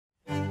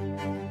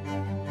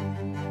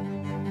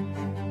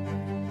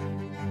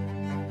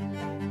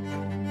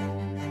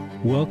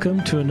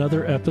Welcome to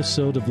another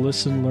episode of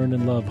Listen, Learn,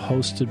 and Love,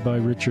 hosted by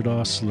Richard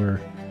Ostler.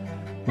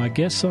 My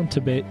guests on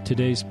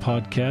today's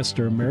podcast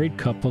are a married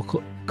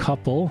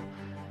couple,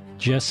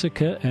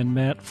 Jessica and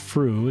Matt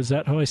Frew. Is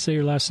that how I say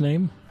your last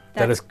name?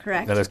 That is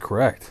correct. That is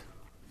correct.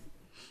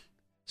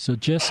 So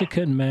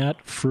Jessica and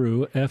Matt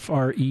Frew,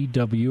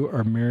 F-R-E-W,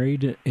 are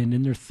married and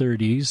in their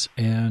 30s,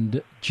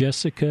 and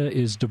Jessica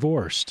is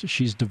divorced.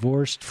 She's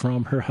divorced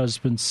from her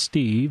husband,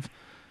 Steve,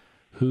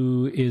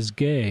 who is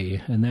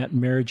gay, and that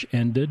marriage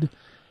ended,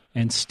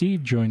 and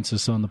Steve joins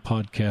us on the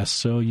podcast.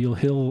 So you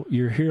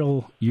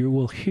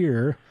will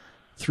hear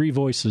three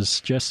voices: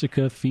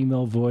 Jessica,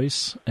 female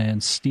voice,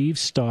 and Steve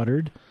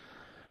Stoddard,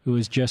 who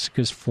is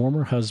Jessica's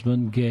former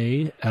husband,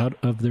 gay, out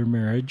of their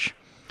marriage,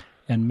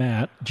 and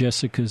Matt,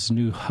 Jessica's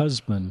new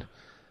husband.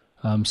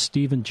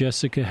 Steve and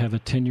Jessica have a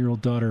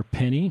 10-year-old daughter,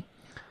 Penny,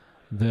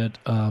 that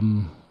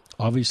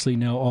obviously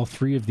now all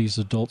three of these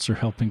adults are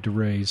helping to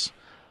raise.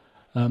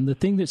 The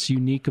thing that's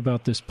unique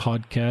about this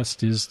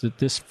podcast is that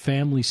this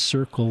family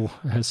circle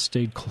has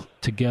stayed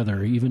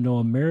together. Even though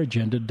a marriage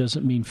ended,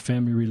 doesn't mean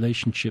family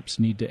relationships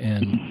need to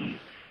end.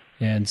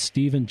 And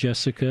Steve and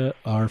Jessica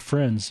are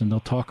friends, and they'll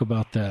talk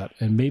about that.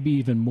 And maybe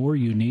even more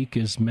unique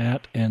is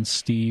Matt and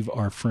Steve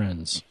are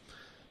friends.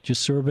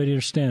 Just so everybody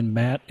understand,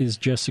 Matt is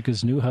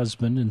Jessica's new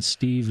husband, and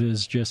Steve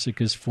is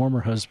Jessica's former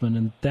husband,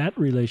 and that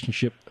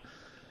relationship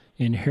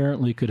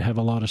inherently could have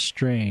a lot of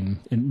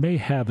strain. It may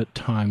have at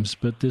times,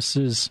 but this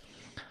is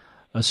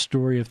a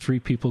story of three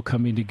people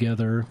coming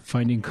together,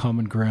 finding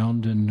common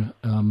ground,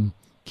 and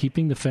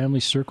keeping the family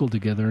circle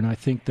together. And I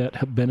think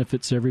that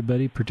benefits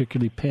everybody,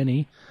 particularly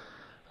Penny,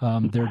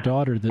 their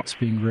daughter that's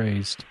being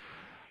raised.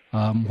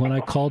 When I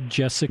called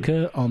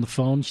Jessica on the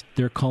phone,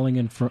 they're calling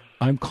in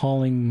I'm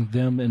calling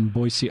them in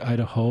Boise,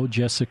 Idaho.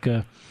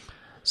 Jessica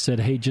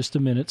said, "Hey, just a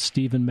minute,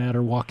 Steve and Matt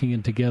are walking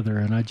in together."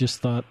 And I just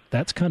thought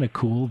that's kind of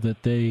cool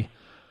that they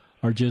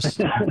are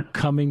just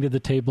coming to the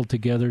table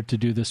together to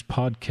do this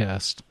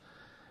podcast.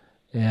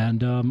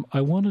 And I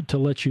wanted to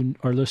let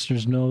our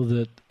listeners know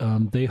that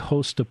they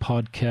host a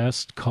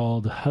podcast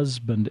called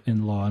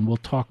Husband-in-Law, and we'll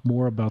talk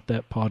more about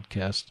that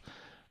podcast.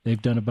 They've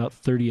done about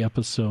 30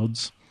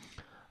 episodes.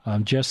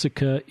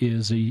 Jessica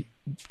is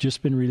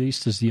just been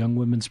released as the Young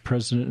Women's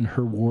President in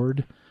her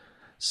ward.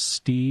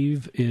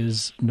 Steve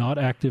is not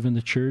active in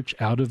the church,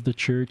 out of the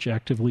church,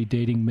 actively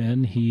dating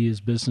men.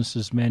 His business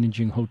is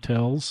managing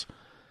hotels.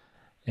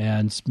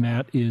 And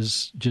Matt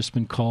is just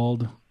been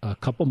called a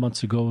couple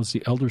months ago as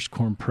the Elders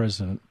Quorum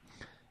president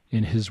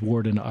in his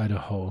ward in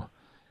Idaho.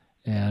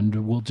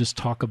 And we'll just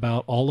talk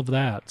about all of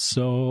that.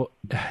 So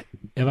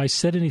have I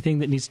said anything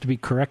that needs to be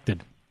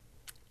corrected?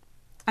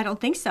 I don't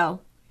think so.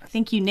 I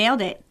think you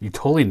nailed it. You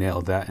totally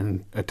nailed that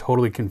in a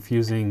totally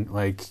confusing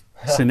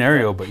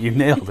scenario, but you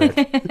nailed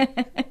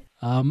it.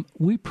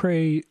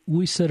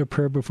 We said a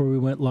prayer before we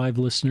went live,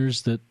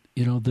 listeners, that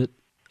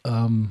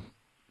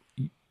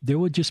there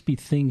would just be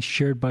things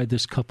shared by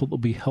this couple that will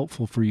be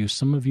helpful for you.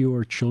 Some of you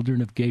are children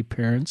of gay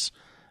parents,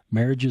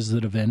 marriages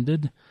that have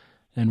ended,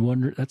 and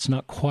wonder that's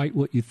not quite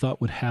what you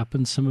thought would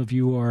happen. Some of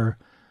you are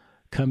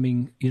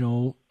coming,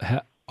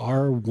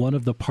 are one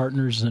of the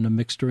partners in a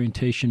mixed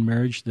orientation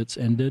marriage that's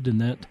ended,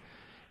 and that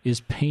is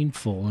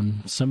painful.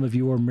 And some of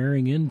you are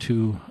marrying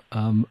into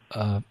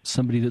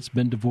somebody that's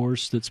been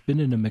divorced, that's been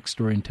in a mixed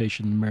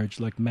orientation marriage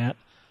like Matt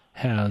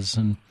has.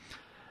 And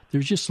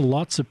there's just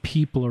lots of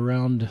people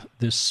around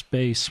this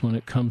space when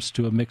it comes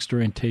to a mixed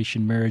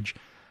orientation marriage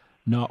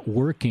not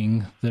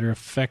working that are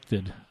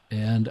affected.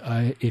 And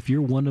if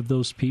you're one of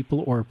those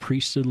people, or a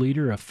priesthood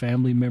leader, a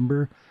family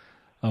member,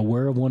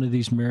 aware of one of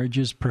these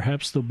marriages,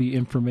 perhaps there'll be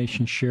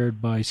information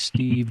shared by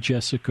Steve,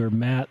 Jessica, or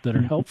Matt that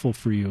are helpful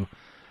for you.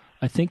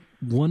 I think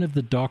one of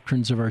the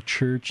doctrines of our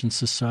church and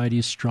society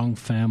is strong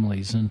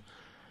families.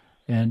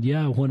 And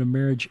yeah, when a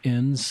marriage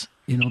ends,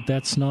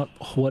 that's not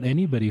what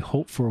anybody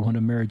hoped for when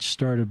a marriage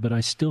started, but I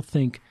still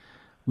think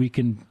we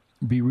can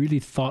be really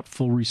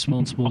thoughtful,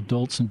 responsible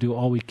adults and do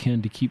all we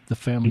can to keep the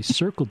family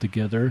circle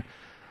together,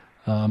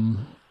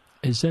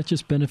 as that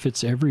just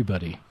benefits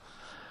everybody.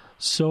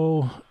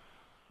 So,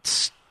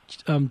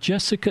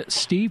 Jessica,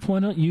 Steve,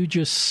 why don't you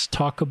just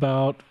talk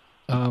about,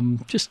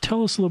 just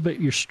tell us a little bit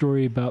your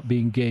story about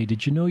being gay.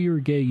 Did you know you were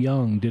gay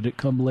young? Did it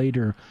come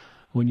later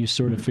when you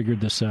sort of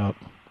figured this out?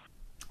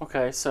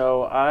 Okay,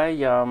 so I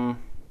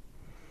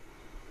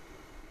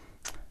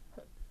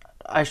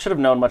should have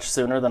known much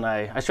sooner than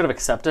I should have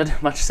accepted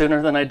much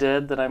sooner than I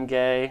did that I'm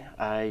gay.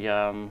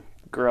 I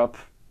grew up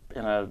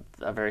in a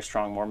very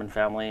strong Mormon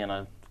family and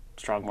a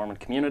strong Mormon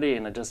community,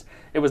 and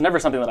it was never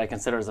something that I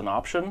considered as an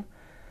option.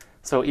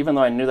 So even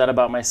though I knew that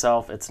about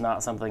myself, it's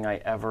not something I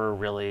ever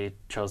really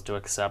chose to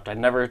accept. I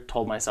never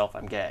told myself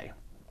I'm gay.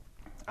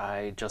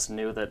 I just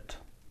knew that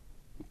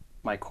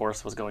my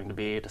course was going to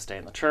be to stay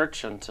in the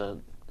church and to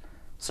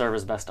serve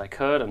as best I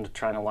could and to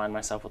try and align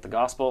myself with the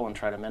gospel and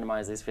try to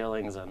minimize these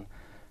feelings and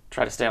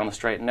try to stay on the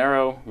straight and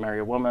narrow, marry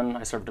a woman.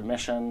 I served a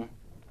mission.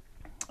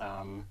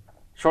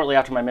 Shortly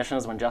after my mission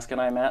is when Jessica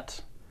and I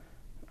met.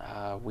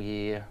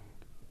 We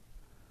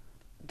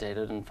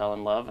dated and fell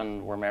in love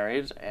and were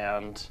married,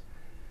 and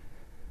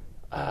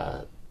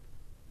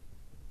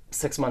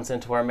 6 months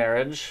into our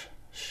marriage,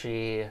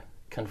 she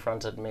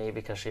confronted me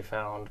because she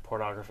found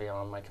pornography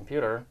on my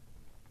computer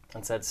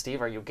and said,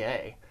 "Steve, are you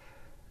gay?"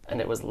 And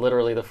it was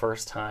literally the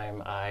first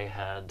time I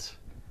had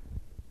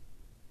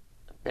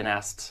been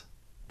asked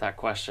that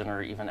question,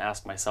 or even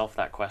asked myself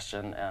that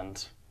question.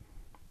 And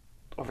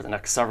over the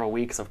next several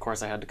weeks, of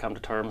course, I had to come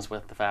to terms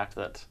with the fact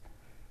that,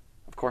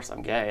 of course,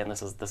 I'm gay, and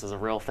this is a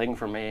real thing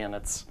for me, and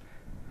it's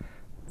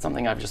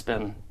something I've just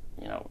been,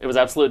 it was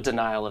absolute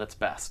denial at its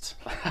best.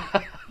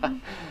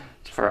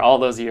 For all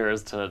those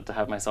years to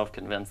have myself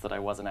convinced that I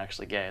wasn't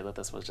actually gay, that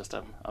this was just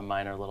a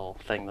minor little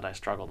thing that I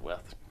struggled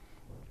with.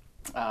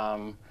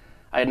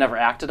 I had never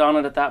acted on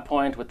it at that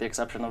point, with the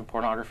exception of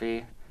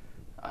pornography.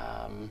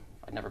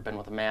 I'd never been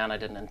with a man. I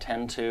didn't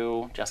intend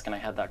to. Jessica and I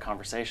had that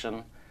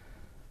conversation.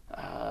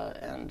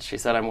 And she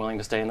said, "I'm willing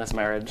to stay in this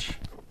marriage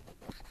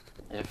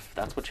if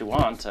that's what you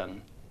want."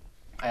 And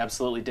I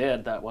absolutely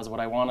did. That was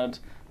what I wanted.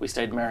 We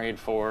stayed married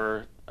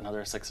for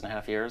another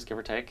 6.5 years, give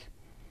or take.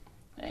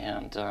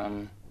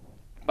 And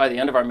by the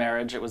end of our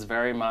marriage, it was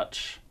very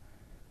much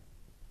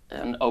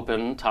an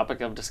open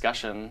topic of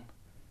discussion,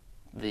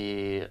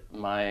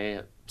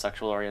 my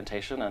sexual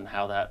orientation and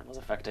how that was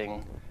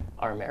affecting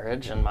our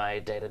marriage and my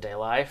day-to-day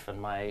life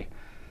and my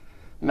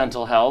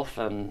mental health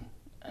and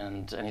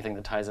anything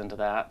that ties into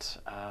that.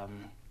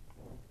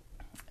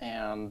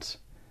 And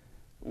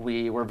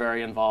we were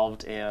very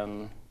involved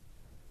in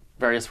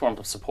various forms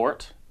of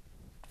support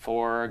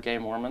for gay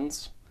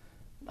Mormons,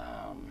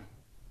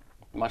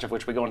 much of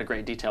which we go into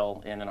great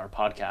detail in our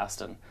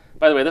podcast. And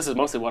by the way, this is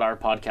mostly what our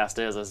podcast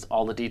is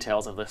all the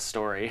details of this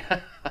story.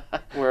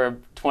 We're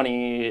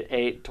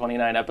 28,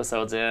 29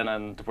 episodes in,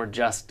 and we're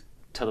just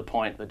to the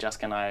point that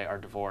Jessica and I are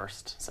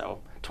divorced.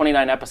 So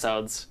 29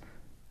 episodes.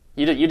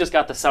 You just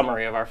got the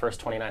summary of our first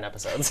 29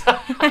 episodes.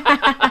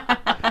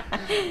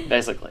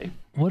 Basically.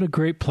 What a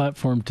great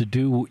platform to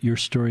do your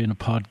story in a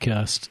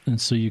podcast, and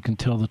so you can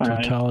tell the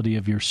totality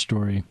of your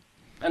story.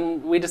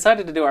 And we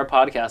decided to do our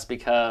podcast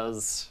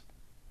because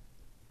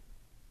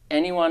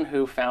anyone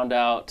who found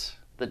out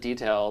the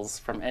details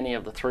from any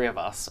of the three of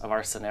us of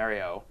our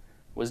scenario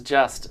was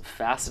just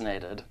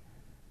fascinated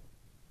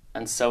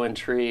and so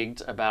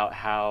intrigued about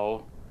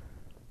how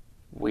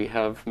we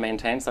have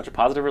maintained such a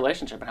positive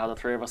relationship and how the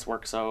three of us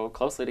work so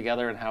closely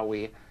together and how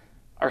we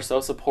are so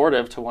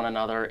supportive to one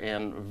another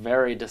in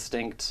very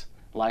distinct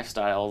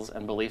lifestyles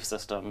and belief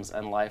systems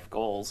and life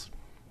goals.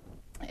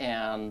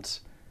 And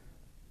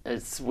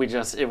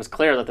it was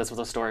clear that this was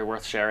a story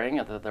worth sharing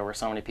and that there were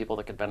so many people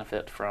that could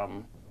benefit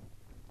from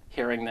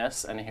hearing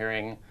this and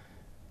hearing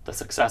the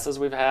successes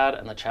we've had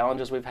and the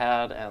challenges we've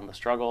had and the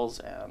struggles,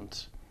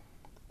 and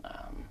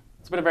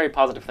it's been a very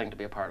positive thing to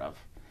be a part of.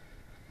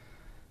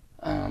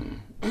 I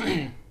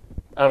don't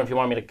know if you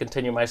want me to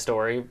continue my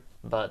story,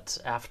 but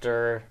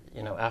after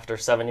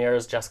 7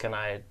 years, Jessica and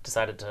I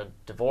decided to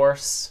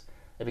divorce.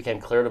 It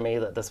became clear to me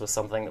that this was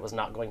something that was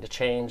not going to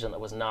change and that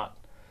was not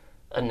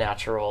a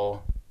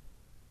natural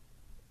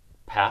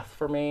path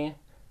for me,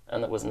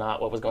 and that was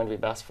not what was going to be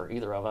best for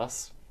either of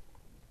us.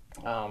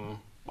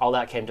 All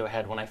that came to a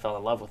head when I fell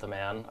in love with a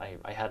man.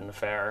 I had an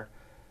affair,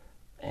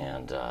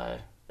 and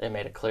it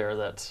made it clear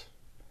that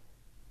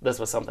this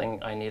was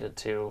something I needed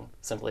to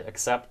simply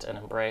accept and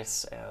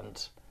embrace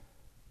and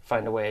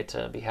find a way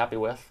to be happy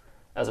with,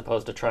 as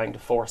opposed to trying to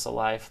force a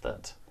life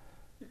that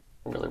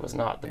really was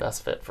not the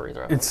best fit for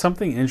either of us. It's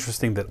something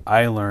interesting that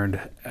I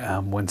learned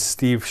when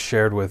Steve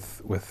shared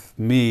with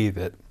me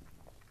that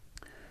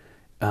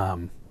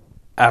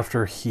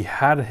after he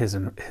had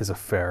his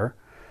affair,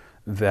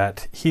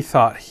 that he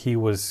thought he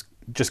was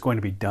just going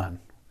to be done.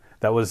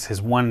 That was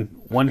his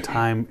one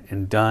time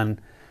and done,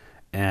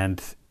 and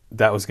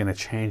that was going to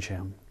change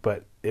him.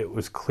 But it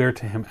was clear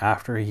to him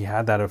after he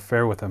had that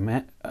affair with a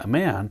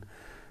man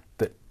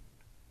that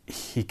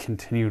he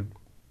continued,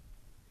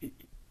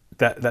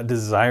 that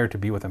desire to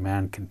be with a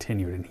man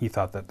continued, and he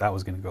thought that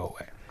was going to go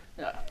away.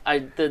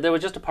 There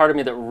was just a part of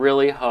me that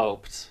really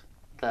hoped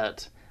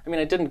that, I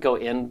didn't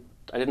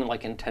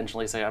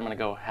intentionally say I'm going to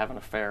go have an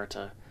affair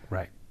to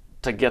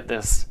get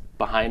this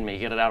behind me,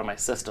 get it out of my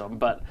system,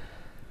 but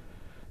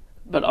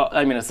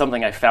it's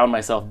something I found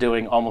myself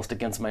doing almost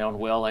against my own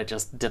will. I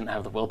just didn't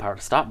have the willpower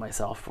to stop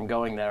myself from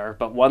going there.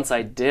 But once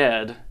I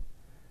did,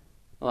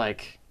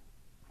 like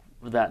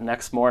that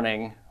next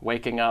morning,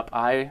 waking up,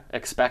 I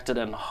expected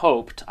and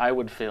hoped I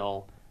would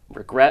feel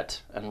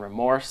regret and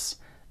remorse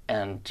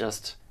and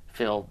just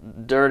feel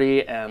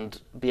dirty and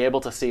be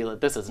able to see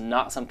that this is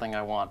not something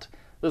I want.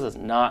 This is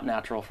not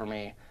natural for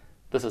me.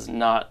 This is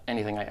not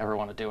anything I ever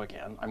want to do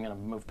again. I'm going to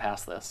move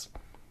past this.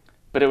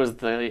 But it was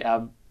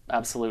the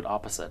absolute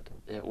opposite.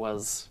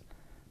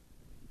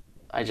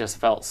 I just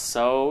felt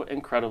so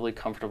incredibly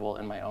comfortable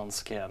in my own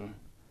skin,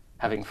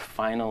 having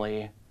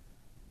finally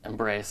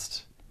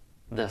embraced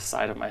this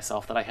side of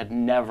myself that I had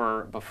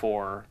never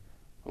before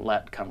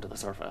let come to the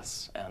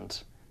surface.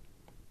 And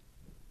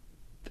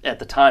at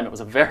the time, it was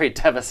a very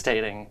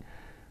devastating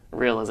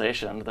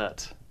realization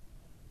that,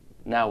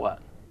 now what?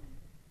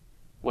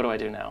 What do I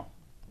do now?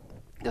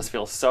 This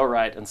feels so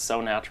right and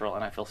so natural,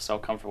 and I feel so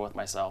comfortable with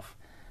myself.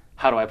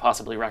 How do I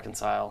possibly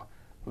reconcile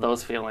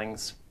those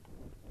feelings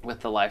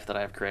with the life that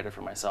I have created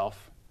for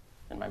myself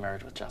in my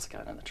marriage with Jessica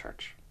and in the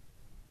church?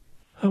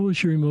 How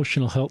was your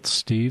emotional health,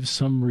 Steve?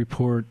 Some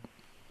report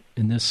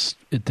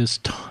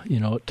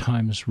at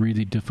times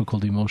really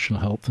difficult emotional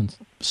health and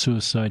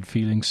suicide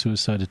feelings,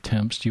 suicide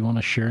attempts. Do you want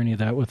to share any of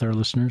that with our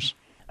listeners?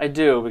 I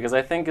do, because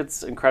I think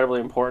it's incredibly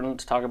important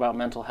to talk about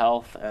mental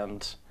health,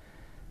 and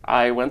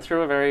I went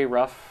through a very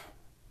rough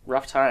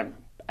time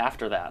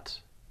after that.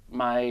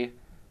 My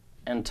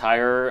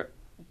entire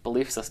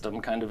belief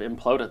system kind of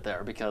imploded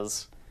there,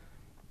 because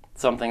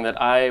something that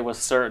I was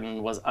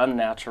certain was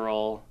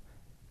unnatural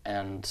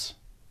and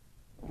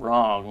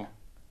wrong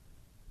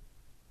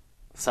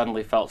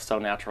suddenly felt so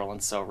natural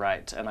and so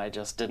right, and I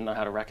just didn't know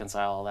how to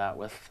reconcile all that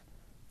with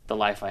the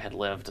life I had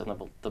lived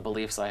and the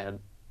beliefs I had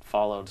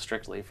followed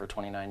strictly for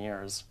 29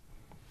 years.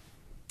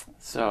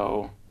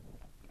 So,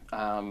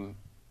 and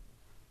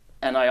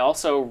I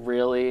also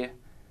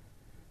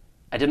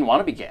I didn't want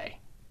to be gay.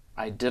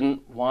 I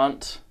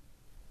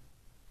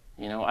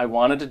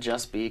wanted to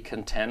just be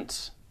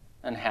content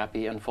and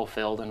happy and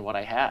fulfilled in what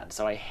I had.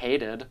 So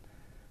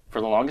for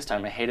the longest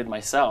time, I hated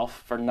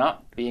myself for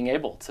not being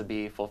able to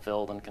be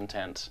fulfilled and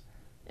content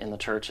in the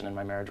church and in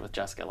my marriage with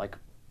Jessica. Like,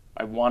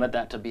 I wanted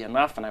that to be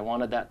enough, and I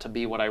wanted that to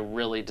be what I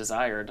really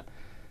desired.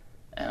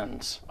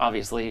 And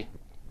obviously,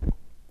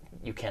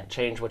 you can't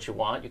change what you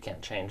want. You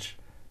can't change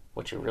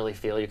what you really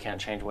feel. You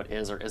can't change what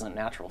is or isn't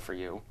natural for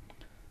you.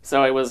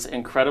 So it was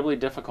incredibly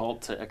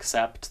difficult to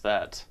accept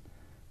that,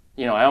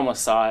 I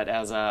almost saw it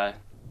as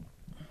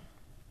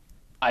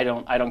I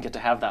don't get to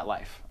have that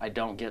life. I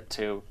don't get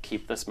to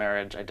keep this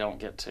marriage. I don't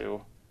get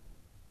to,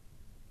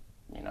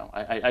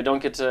 I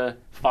don't get to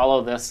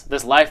follow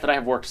this life that I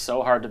have worked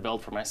so hard to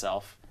build for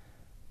myself.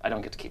 I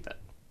don't get to keep it.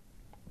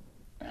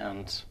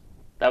 And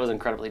that was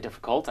incredibly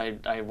difficult.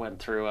 I went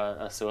through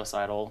a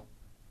suicidal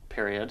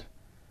period,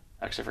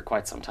 actually for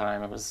quite some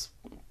time. It was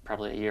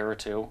probably a year or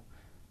two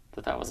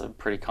that was a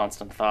pretty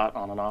constant thought,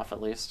 on and off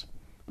at least.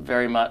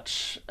 Very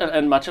much,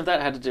 and much of that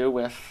had to do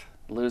with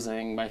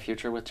losing my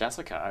future with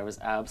Jessica. I was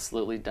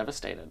absolutely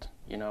devastated.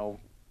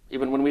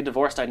 Even when we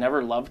divorced, I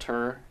never loved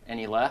her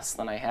any less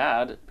than I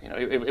had.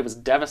 It was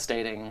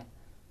devastating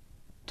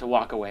to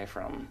walk away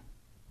from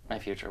my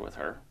future with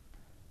her.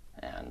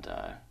 And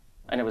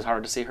it was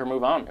hard to see her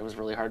move on. It was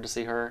really hard to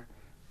see her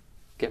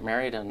get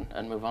married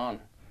and move on.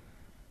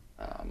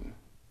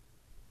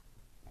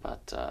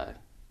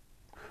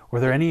 Were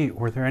there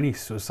any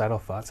suicidal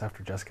thoughts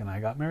after Jessica and I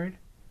got married?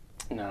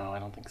 No, I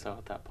don't think so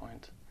at that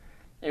point.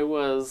 It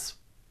was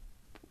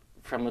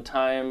from the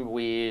time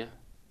we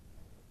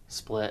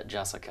split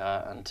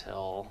Jessica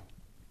until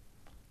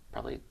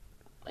probably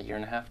a year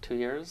and a half, 2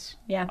 years.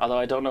 Yeah. Although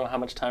I don't know how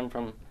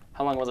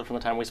long was it from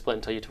the time we split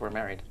until you two were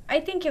married?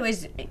 I think it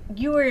was,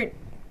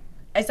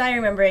 as I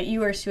remember it, you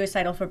were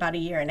suicidal for about a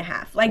year and a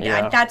half.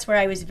 That's where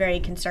I was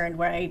very concerned,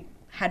 where I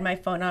had my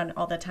phone on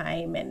all the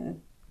time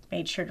and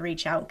made sure to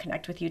reach out and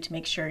connect with you to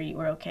make sure you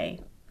were okay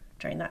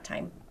during that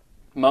time.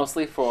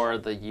 Mostly for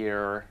the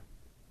year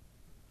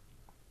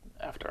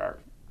after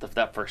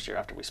that first year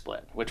after we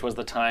split, which was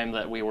the time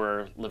that we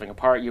were living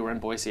apart. You were in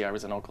Boise, I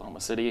was in Oklahoma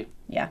City.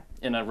 Yeah.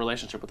 In a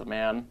relationship with a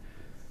man,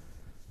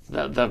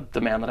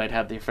 the man that I'd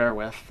had the affair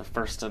with, the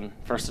first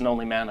and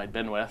only man I'd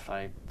been with.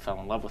 I fell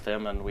in love with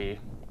him, and we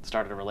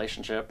started a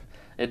relationship.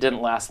 It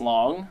didn't last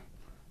long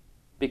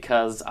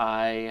because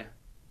I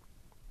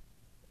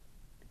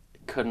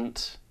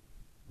couldn't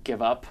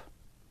give up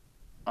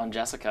on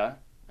Jessica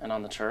and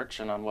on the church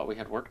and on what we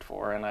had worked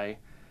for, and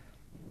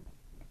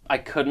I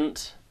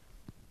couldn't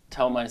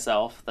tell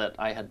myself that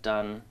I had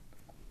done.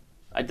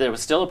 There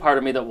was still a part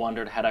of me that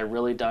wondered, had I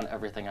really done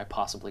everything I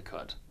possibly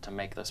could to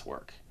make this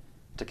work,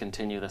 to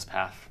continue this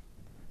path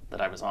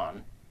that I was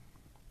on.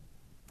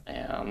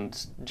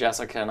 And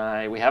Jessica and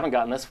I, we haven't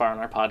gotten this far on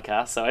our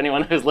podcast, so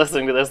anyone who's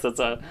listening to this that's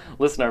a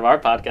listener of our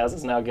podcast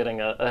is now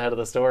getting ahead of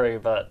the story,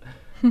 but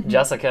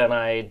Jessica and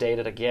I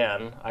dated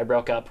again. I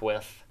broke up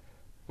with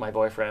my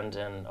boyfriend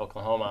in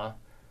Oklahoma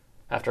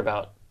after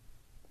about,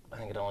 I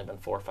think it had only been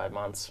 4 or 5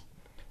 months.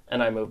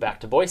 And I moved back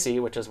to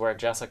Boise, which is where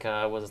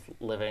Jessica was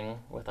living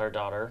with our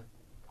daughter.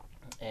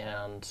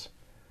 And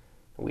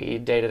we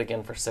dated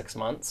again for 6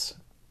 months.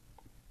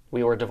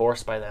 We were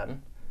divorced by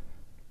then.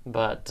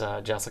 But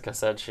Jessica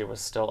said she was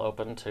still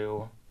open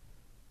to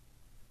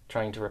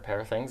trying to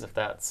repair things if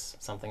that's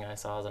something I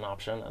saw as an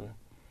option. And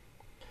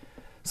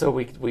so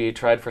we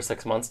tried for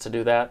 6 months to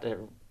do that.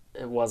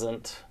 It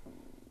wasn't...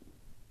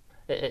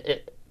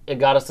 It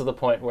got us to the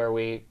point where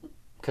we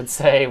could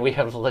say we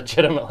have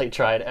legitimately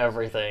tried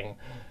everything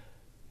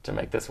to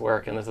make this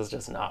work, and this is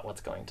just not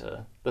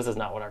this is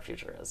not what our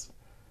future is.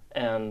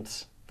 And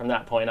from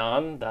that point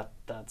on,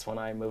 that's when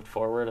I moved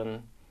forward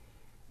and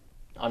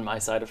on my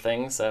side of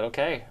things said,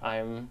 okay,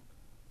 I'm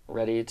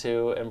ready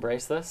to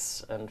embrace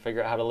this and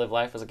figure out how to live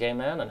life as a gay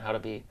man and how to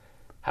be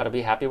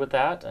happy with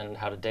that and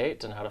how to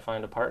date and how to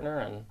find a partner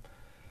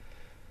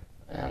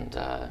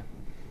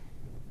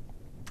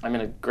I'm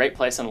in a great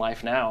place in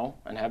life now,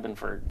 and have been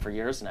for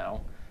years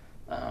now.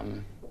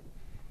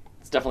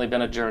 It's definitely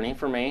been a journey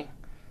for me,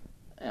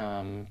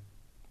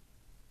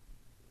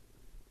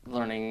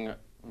 learning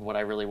what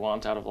I really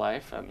want out of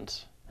life and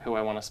who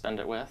I want to spend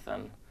it with,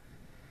 and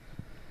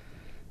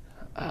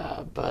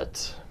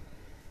but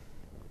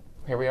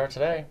here we are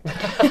today.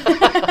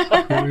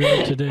 Here we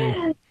are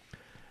today.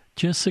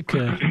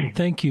 Jessica,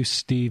 thank you,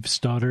 Steve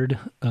Stoddard,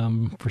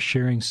 for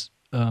sharing,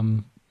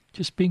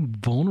 just being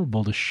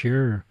vulnerable to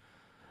share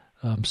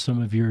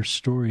some of your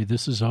story.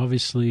 This is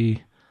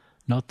obviously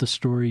not the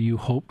story you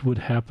hoped would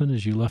happen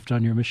as you left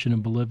on your mission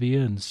in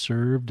Bolivia and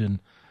served. And,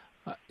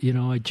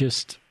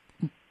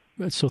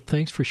 so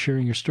thanks for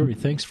sharing your story.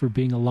 Thanks for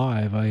being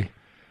alive. I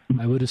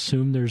would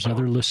assume there's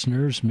other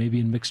listeners, maybe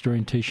in mixed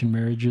orientation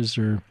marriages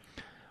or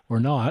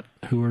not,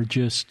 who are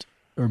just,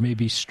 or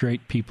maybe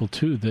straight people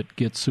too, that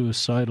get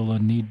suicidal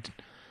and need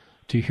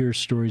to hear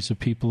stories of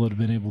people that have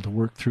been able to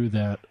work through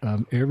that.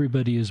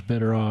 Everybody is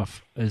better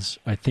off, as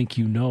I think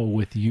you know,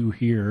 with you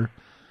here.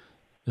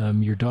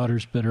 Your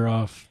daughter's better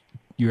off.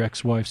 Your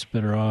ex-wife's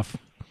better off.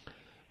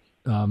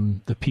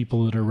 The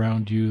people that are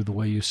around you, the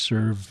way you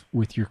serve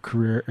with your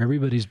career,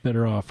 everybody's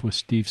better off with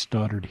Steve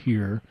Stoddard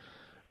here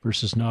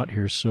versus not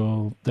here.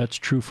 So that's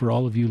true for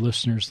all of you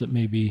listeners that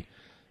may be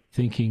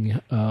thinking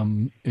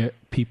the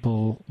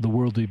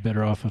world would be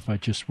better off if I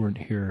just weren't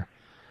here.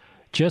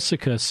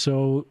 Jessica,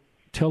 so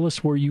tell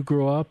us where you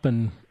grew up,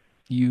 and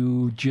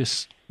you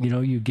just,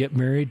 you get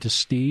married to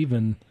Steve,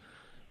 and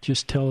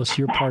just tell us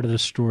your part of the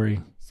story.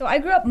 So I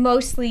grew up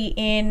mostly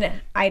in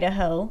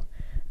Idaho.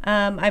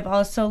 I've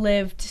also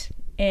lived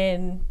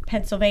in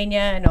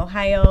Pennsylvania and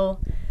Ohio,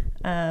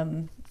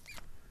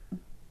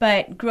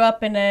 but grew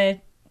up in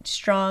a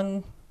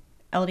strong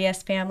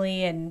LDS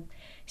family, and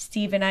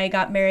Steve and I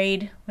got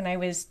married when I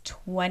was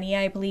 20,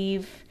 I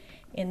believe,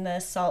 in the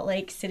Salt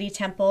Lake City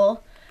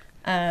Temple.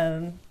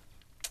 And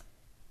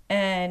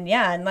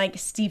like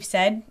Steve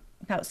said,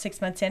 about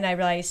 6 months in, I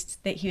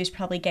realized that he was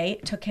probably gay.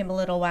 It took him a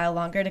little while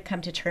longer to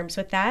come to terms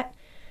with that,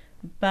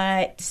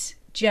 but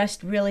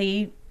just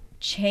really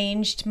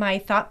changed my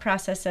thought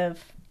process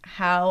of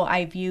how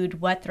I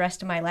viewed what the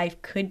rest of my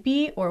life could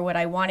be or what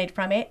I wanted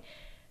from it.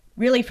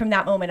 Really from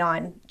that moment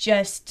on,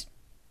 just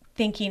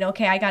thinking,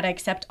 okay, I got to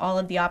accept all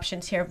of the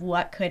options here of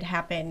what could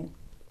happen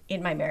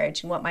in my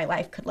marriage and what my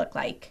life could look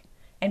like,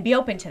 and be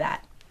open to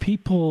that.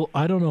 People,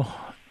 I don't know,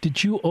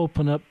 did you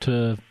open up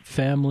to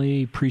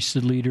family,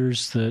 priesthood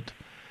leaders that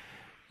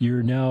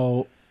you're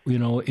now,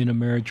 in a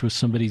marriage with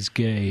somebody's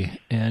gay?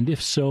 And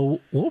if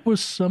so, what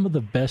was some of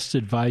the best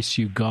advice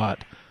you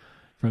got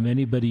from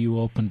anybody you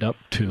opened up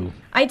to?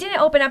 I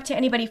didn't open up to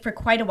anybody for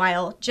quite a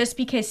while, just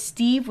because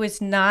Steve was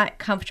not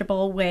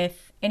comfortable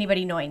with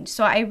anybody knowing.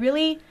 So I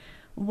really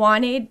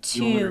wanted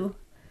to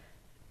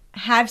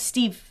have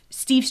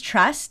Steve's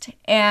trust,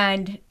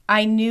 and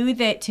I knew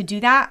that to do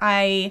that,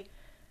 I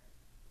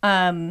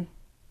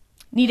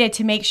needed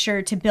to make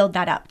sure to build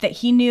that up, that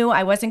he knew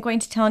I wasn't going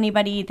to tell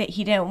anybody, that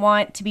he didn't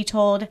want to be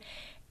told.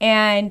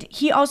 And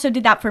he also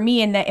did that for me,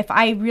 in that if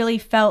I really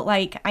felt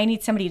like I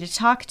need somebody to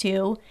talk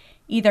to,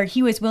 either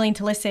he was willing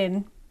to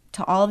listen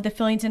to all of the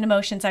feelings and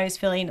emotions I was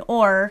feeling,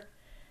 or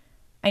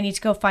I need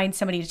to go find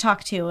somebody to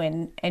talk to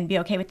and be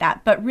okay with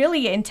that. But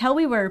really, until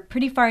we were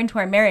pretty far into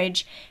our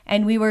marriage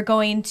and we were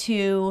going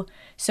to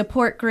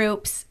support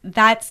groups,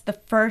 that's the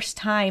first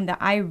time that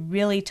I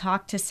really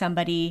talked to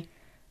somebody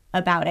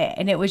about it.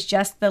 And it was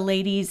just the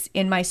ladies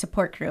in my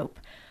support group.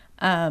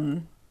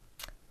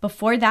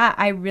 Before that,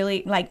 I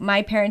really,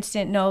 my parents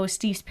didn't know,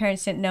 Steve's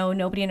parents didn't know,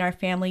 nobody in our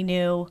family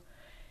knew.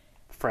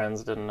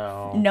 Friends didn't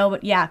know. No,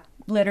 yeah,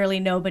 literally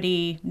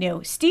nobody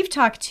knew. Steve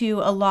talked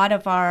to a lot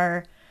of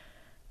our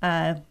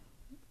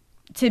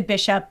to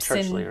bishops church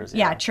and leaders,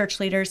 church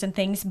leaders and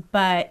things,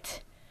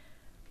 but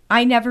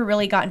I never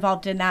really got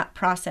involved in that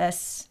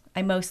process.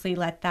 I mostly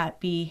let that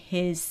be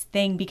his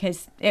thing,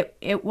 because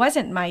it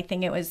wasn't my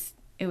thing. It was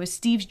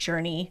Steve's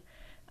journey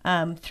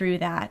through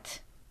that,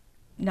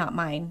 not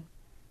mine.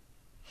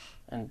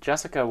 And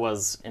Jessica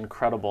was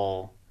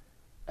incredible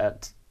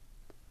at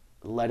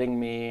letting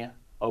me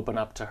open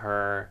up to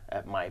her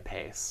at my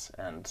pace,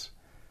 and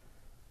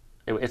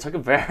it took a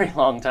very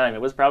long time.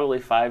 It was probably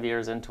 5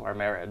 years into our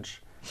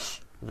marriage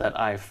that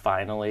I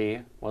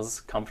finally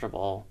was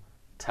comfortable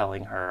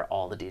telling her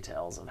all the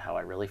details of how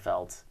I really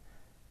felt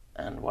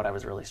and what I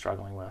was really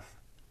struggling with.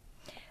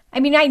 I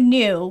mean, I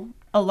knew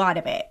a lot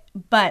of it,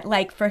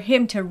 but for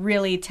him to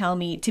really tell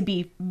me, to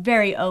be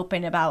very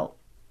open about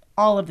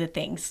all of the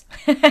things,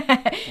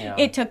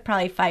 it took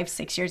probably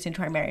 5-6 years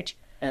into our marriage.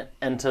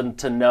 And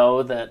to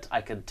know that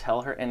I could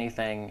tell her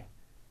anything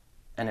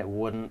and it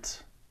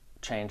wouldn't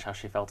change how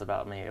she felt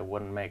about me. It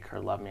wouldn't make her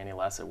love me any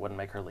less. It wouldn't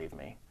make her leave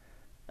me.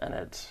 And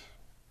it,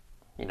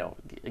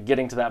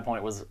 getting to that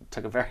point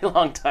took a very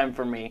long time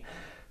for me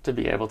to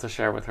be able to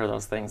share with her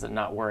those things and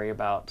not worry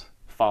about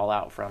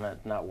fallout from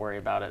it, not worry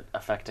about it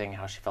affecting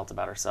how she felt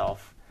about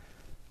herself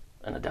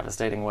in a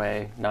devastating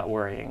way, not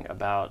worrying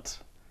about,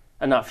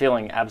 and not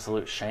feeling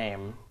absolute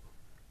shame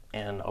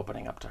in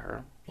opening up to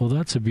her. Well,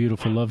 that's a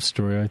beautiful love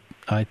story.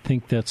 I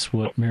think that's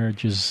what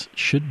marriages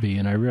should be,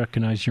 and I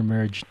recognize your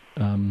marriage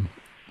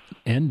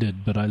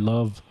ended, but I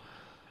love,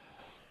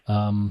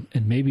 and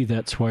maybe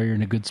that's why you're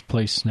in a good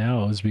place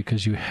now, is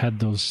because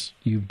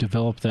you've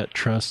developed that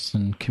trust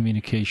and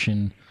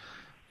communication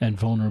and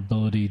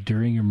vulnerability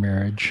during your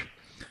marriage.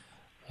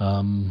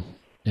 And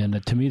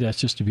to me, that's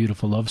just a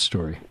beautiful love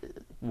story.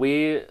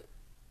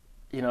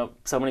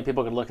 So many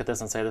people could look at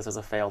this and say this is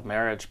a failed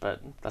marriage,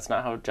 but that's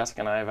not how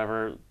Jessica and I have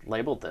ever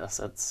labeled this.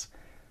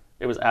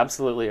 It was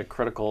absolutely a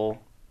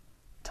critical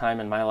time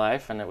in my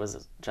life, and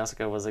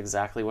Jessica was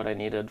exactly what I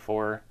needed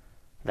for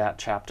that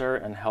chapter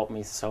and helped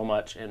me so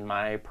much in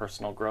my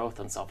personal growth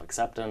and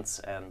self-acceptance,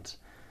 and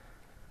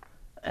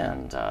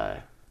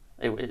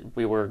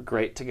we were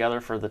great together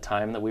for the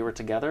time that we were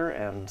together,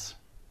 and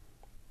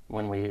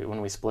when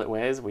we split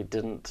ways, we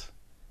didn't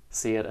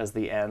see it as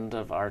the end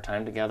of our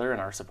time together and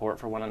our support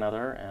for one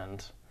another,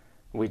 and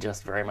we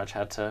just very much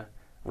had to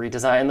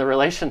redesign the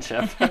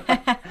relationship.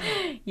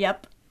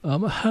 Yep.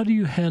 How do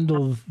you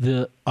handle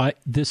the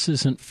 "this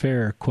isn't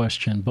fair"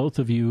 question? Both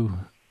of you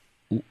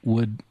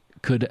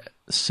could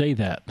say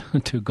that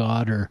to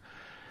God, or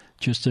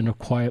just in a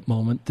quiet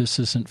moment, "This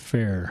isn't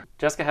fair."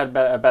 Jessica had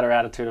a better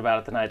attitude about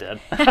it than I did.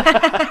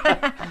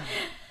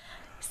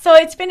 So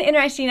it's been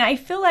interesting. I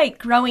feel like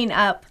growing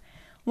up,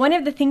 one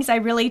of the things I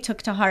really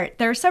took to heart,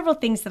 there are several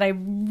things that I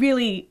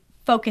really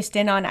focused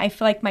in on. I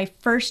feel like my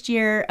first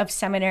year of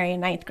seminary in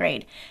 9th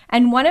grade.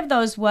 And one of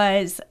those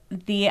was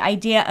the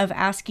idea of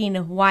asking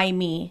why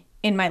me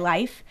in my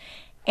life.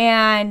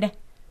 And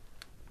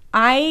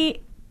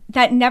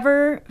that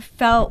never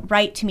felt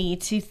right to me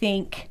to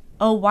think,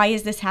 oh, why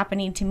is this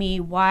happening to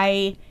me?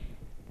 Why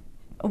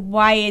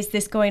is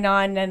this going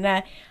on?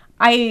 And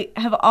I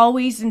have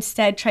always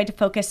instead tried to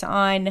focus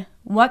on,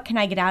 what can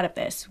I get out of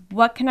this?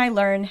 What can I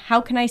learn? How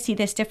can I see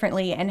this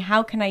differently? And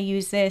how can I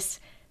use this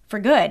for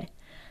good?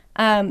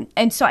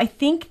 And so I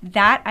think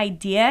that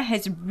idea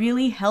has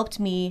really helped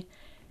me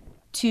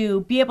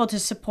to be able to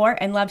support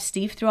and love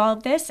Steve through all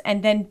of this,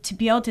 and then to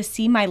be able to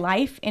see my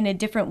life in a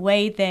different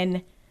way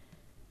than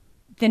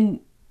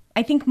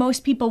I think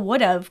most people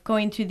would have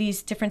going through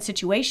these different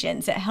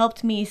situations. It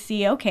helped me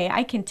see, okay,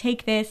 I can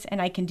take this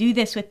and I can do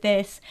this with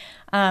this.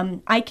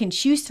 I can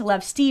choose to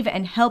love Steve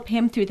and help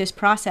him through this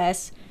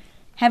process.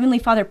 Heavenly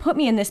Father put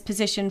me in this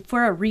position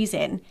for a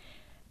reason.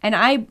 And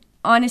I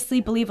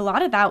honestly believe a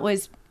lot of that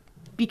was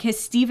because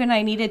Steve and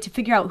I needed to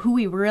figure out who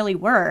we really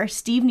were.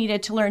 Steve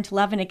needed to learn to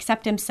love and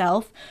accept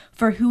himself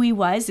for who he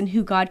was and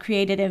who God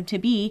created him to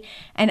be.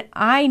 And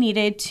I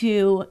needed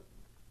to,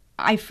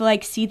 I feel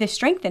like, see the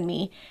strength in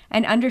me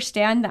and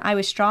understand that I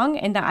was strong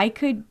and that I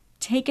could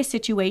take a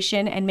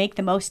situation and make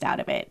the most out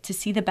of it, to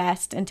see the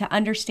best and to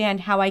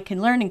understand how I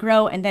can learn and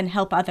grow and then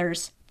help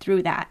others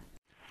through that.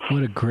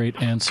 What a great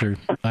answer.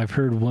 I've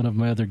heard one of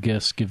my other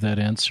guests give that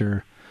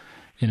answer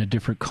in a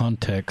different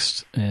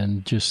context,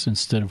 and just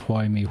instead of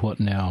why me, what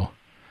now?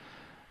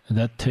 And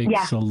that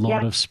takes a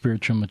lot of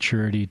spiritual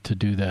maturity to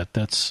do that.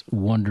 That's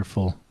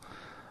wonderful.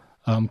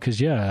 Because,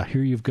 here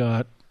you've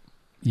got,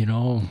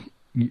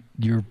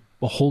 your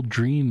whole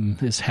dream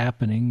is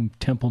happening,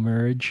 temple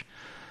marriage,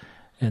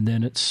 and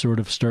then it sort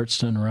of starts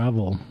to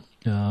unravel.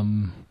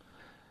 And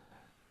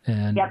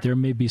there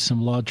may be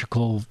some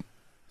logical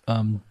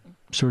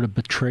sort of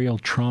betrayal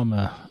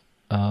trauma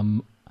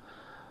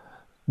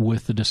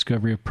with the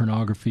discovery of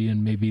pornography,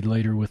 and maybe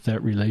later with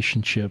that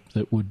relationship,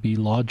 that would be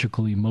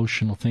logical,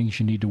 emotional things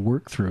you need to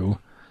work through.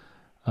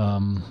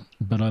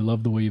 But I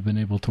love the way you've been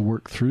able to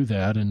work through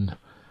that and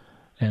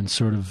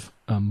sort of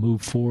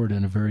move forward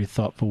in a very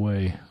thoughtful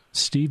way.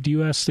 Steve, do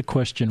you ask the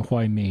question,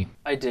 why me?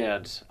 I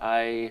did.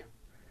 I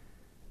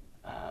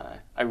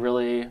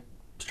really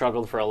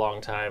struggled for a long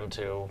time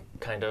to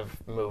kind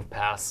of move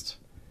past,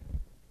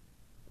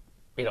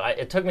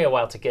 it took me a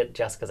while to get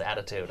Jessica's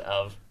attitude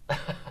of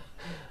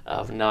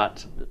of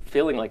not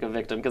feeling like a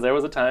victim, because there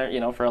was a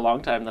time, for a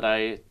long time, that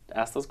I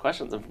asked those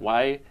questions of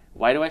why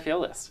do I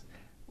feel this?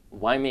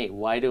 Why me?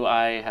 Why do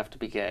I have to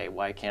be gay?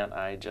 Why can't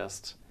I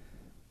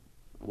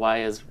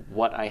why is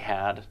what I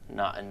had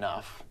not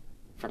enough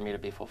for me to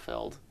be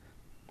fulfilled?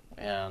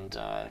 And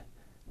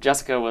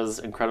Jessica was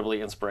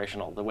incredibly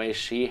inspirational. The way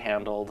she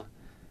handled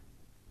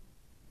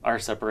our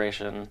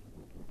separation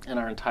and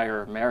our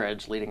entire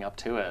marriage leading up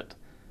to it,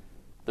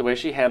 the way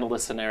she handled a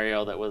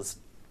scenario that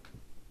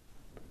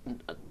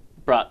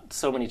brought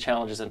so many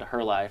challenges into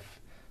her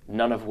life,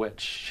 none of which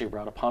she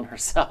brought upon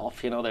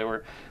herself.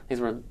 These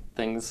were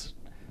things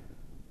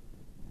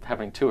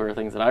happening to her,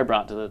 things that I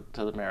brought to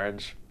the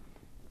marriage,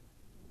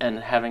 and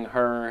having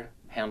her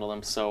handle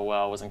them so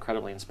well was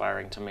incredibly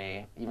inspiring to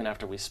me. Even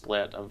after we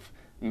split, of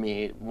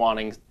me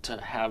wanting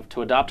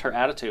to adopt her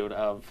attitude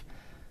of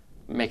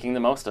making the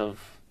most of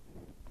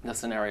the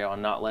scenario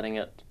and not letting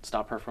it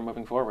stop her from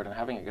moving forward and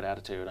having a good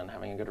attitude and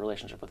having a good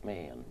relationship with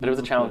me. But it was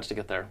a challenge to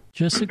get there.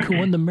 Jessica,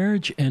 when the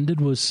marriage ended,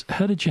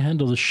 how did you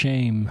handle the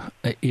shame,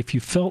 if you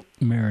felt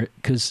merit?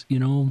 Because,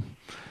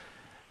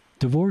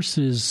 divorce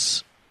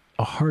is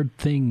a hard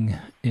thing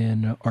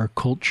in our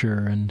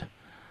culture, and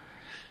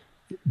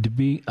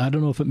I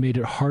don't know if it made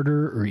it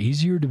harder or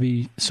easier to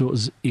be, so it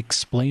was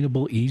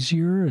explainable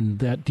easier and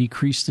that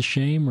decreased the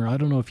shame, or I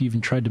don't know if you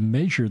even tried to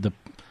measure that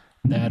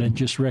and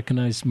just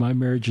recognize my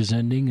marriage is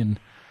ending and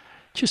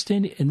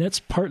and that's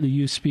partly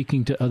you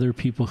speaking to other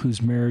people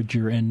whose marriage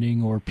are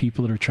ending or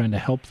people that are trying to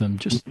help them.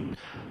 Just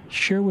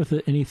share with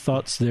it any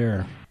thoughts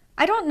there.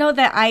 I don't know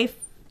that I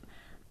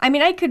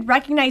could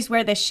recognize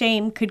where the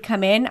shame could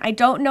come in. I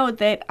don't know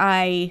that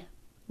I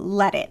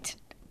let it,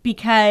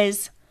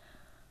 because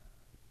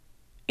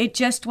it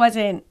just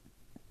wasn't,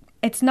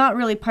 it's not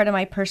really part of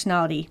my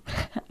personality,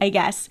 I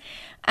guess.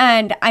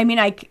 And I mean,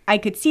 I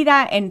could see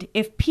that. And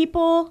if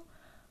people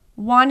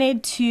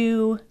wanted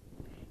to,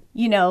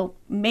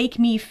 make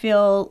me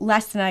feel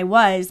less than I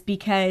was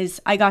because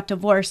I got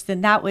divorced,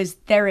 then that was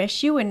their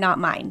issue and not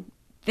mine.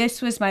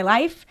 This was my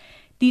life.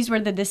 These were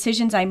the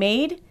decisions I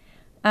made.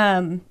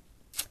 And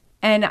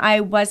I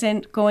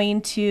wasn't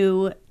going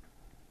to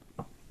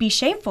be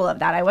shameful of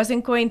that. I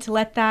wasn't going to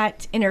let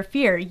that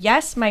interfere.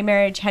 Yes, my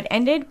marriage had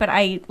ended, but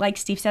like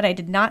Steve said, I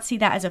did not see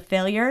that as a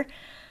failure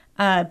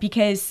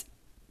because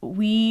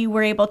we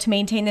were able to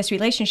maintain this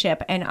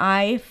relationship. And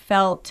I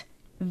felt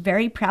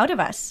very proud of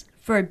us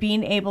for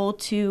being able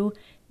to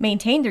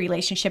maintain the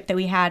relationship that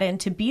we had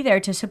and to be there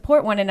to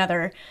support one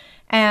another.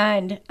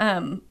 And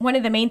one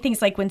of the main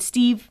things, like when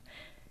Steve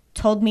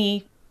told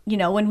me,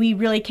 when we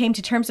really came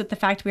to terms with the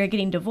fact we were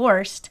getting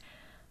divorced,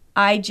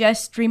 I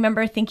just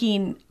remember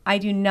thinking, I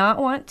do not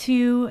want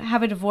to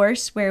have a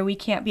divorce where we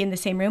can't be in the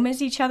same room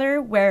as each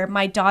other, where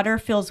my daughter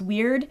feels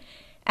weird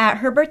at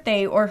her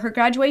birthday or her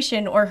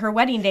graduation or her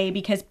wedding day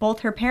because both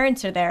her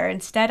parents are there.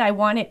 Instead, I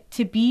want it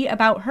to be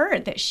about her,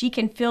 that she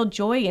can feel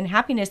joy and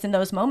happiness in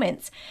those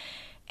moments.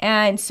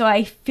 And so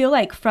I feel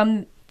like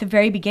from the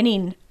very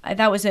beginning,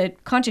 that was a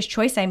conscious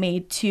choice I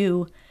made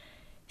to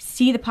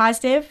see the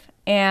positive.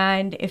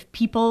 And if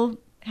people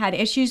had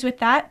issues with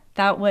that,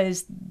 that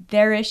was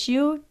their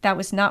issue. That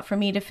was not for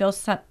me to feel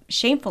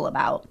shameful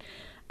about.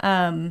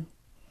 So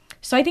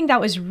I think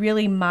that was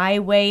really my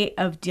way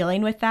of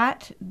dealing with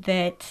that,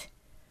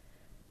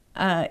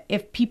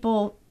 if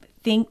people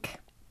think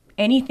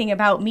anything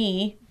about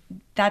me,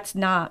 that's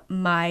not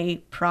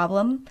my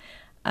problem.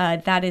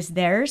 That is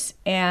theirs.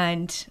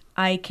 And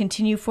I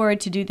continue forward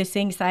to do the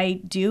things I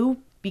do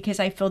because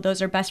I feel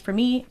those are best for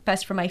me,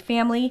 best for my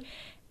family.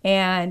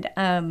 And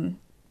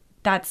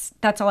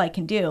that's all I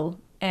can do.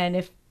 And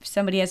if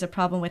somebody has a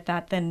problem with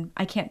that, then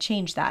I can't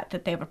change that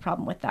they have a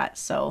problem with that.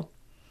 So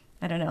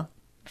I don't know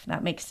if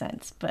that makes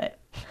sense, but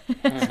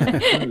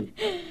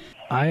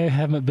I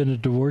haven't been a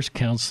divorce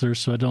counselor,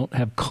 so I don't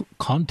have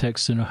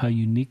context to know how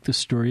unique the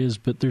story is,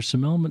 but there's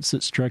some elements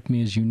that strike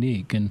me as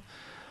unique. And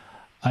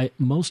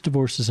most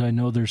divorces I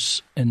know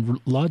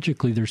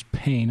logically there's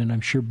pain, and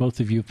I'm sure both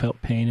of you have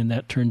felt pain, and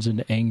that turns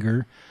into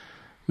anger,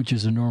 which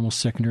is a normal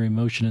secondary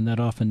emotion, and that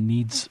often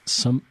needs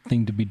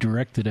something to be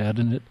directed at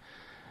in it.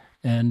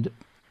 And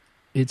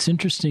it's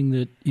interesting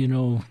that,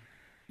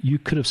 you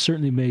could have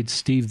certainly made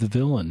Steve the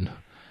villain.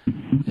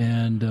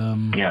 And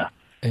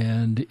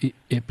And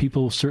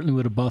people certainly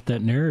would have bought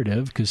that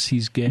narrative because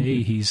he's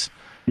gay. He's,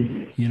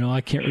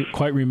 I can't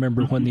quite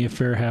remember when the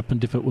affair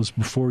happened, if it was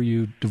before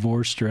you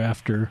divorced or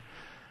after.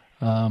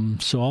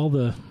 So all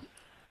the,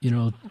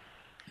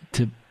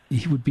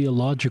 he would be a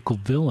logical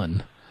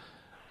villain.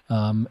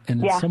 And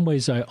in some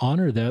ways I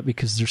honor that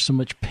because there's so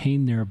much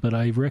pain there. But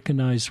I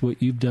recognize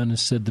what you've done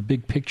is said the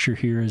big picture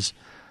here is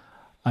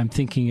I'm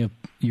thinking of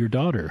your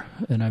daughter,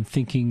 and I'm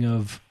thinking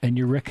of, and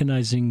you're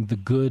recognizing the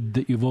good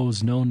that you've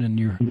always known in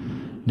your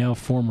now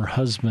former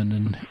husband,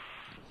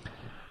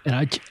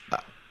 and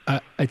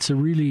it's a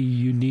really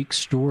unique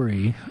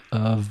story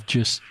of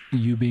just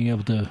you being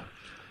able to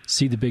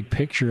see the big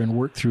picture and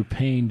work through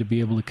pain to be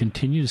able to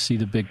continue to see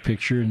the big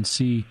picture and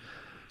see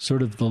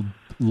sort of the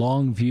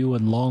long view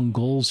and long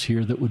goals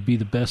here that would be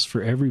the best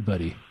for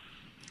everybody.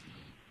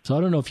 So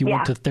I don't know if you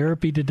went to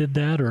therapy to did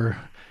that or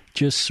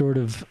just sort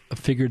of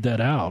figured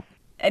that out.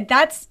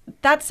 That's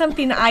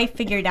something I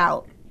figured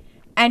out.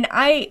 And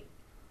I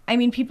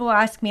mean, people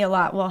ask me a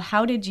lot, well,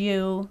 how did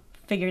you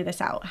figure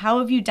this out? How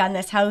have you done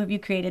this? How have you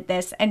created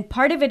this? And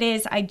part of it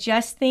is I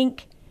just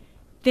think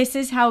this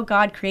is how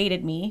God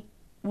created me,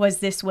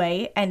 was this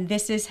way. And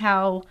this is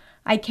how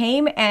I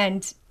came.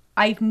 And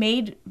I've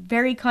made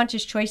very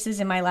conscious choices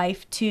in my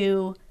life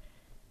to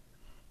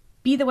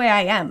be the way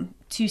I am,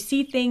 to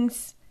see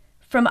things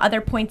from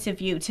other points of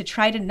view, to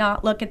try to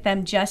not look at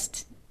them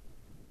just,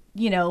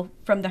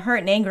 from the hurt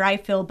and anger I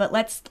feel, but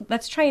let's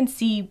try and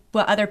see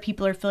what other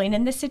people are feeling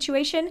in this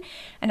situation.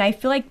 And I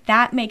feel like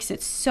that makes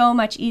it so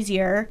much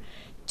easier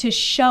to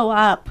show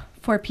up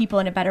for people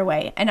in a better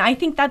way. And I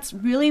think that's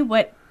really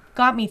what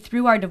got me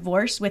through our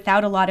divorce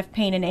without a lot of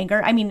pain and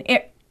anger. I mean,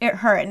 it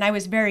hurt and I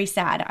was very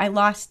sad. I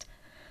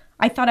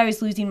thought I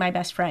was losing my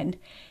best friend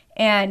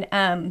and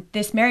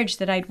this marriage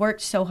that I'd worked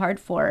so hard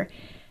for.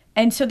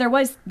 And so there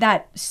was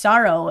that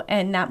sorrow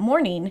and that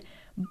mourning,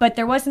 but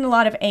there wasn't a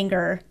lot of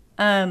anger.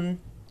 I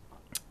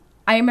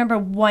remember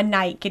one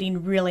night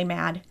getting really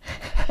mad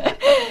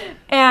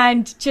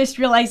and just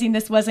realizing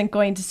this wasn't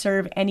going to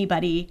serve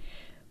anybody.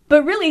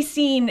 But really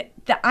seeing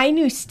that I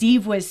knew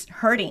Steve was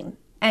hurting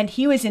and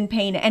he was in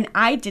pain, and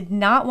I did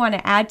not want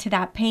to add to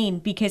that pain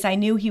because I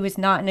knew he was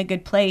not in a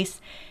good place.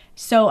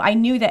 So I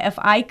knew that if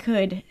I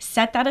could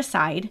set that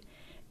aside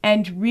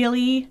and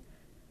really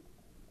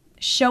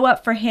show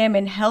up for him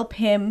and help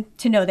him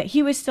to know that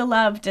he was still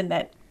loved and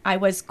that I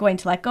was going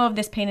to let go of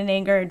this pain and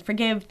anger and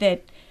forgive,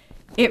 that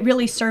it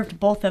really served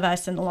both of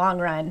us in the long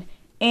run,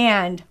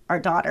 and our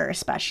daughter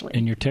especially.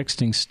 And you're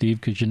texting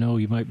Steve because you know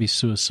you might be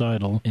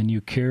suicidal, and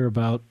you care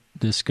about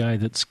this guy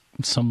that's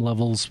some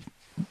levels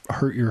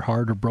hurt your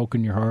heart or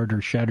broken your heart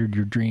or shattered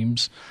your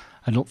dreams.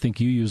 I don't think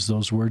you use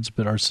those words,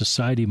 but our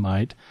society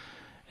might.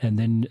 And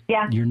then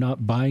you're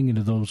not buying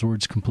into those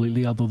words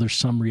completely, although there's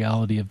some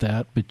reality of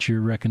that, but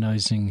you're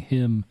recognizing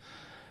him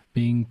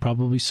being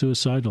probably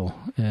suicidal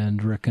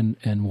and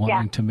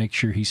wanting to make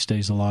sure he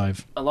stays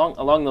alive.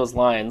 Along those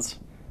lines,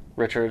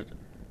 Richard,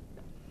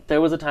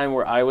 there was a time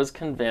where I was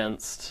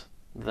convinced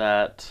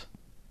that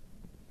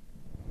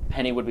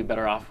Penny would be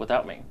better off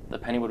without me.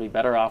 That Penny would be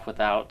better off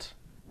without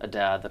a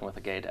dad than with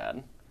a gay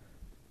dad.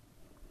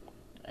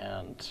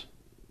 And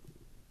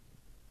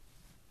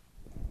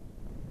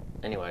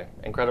anyway,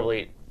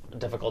 incredibly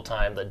difficult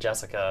time that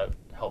Jessica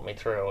helped me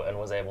through and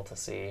was able to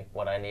see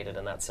what I needed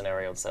in that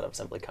scenario instead of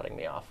simply cutting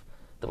me off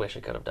the way she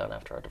could have done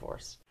after our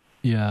divorce.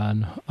 Yeah,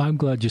 and I'm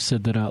glad you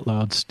said that out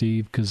loud,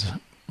 Steve, because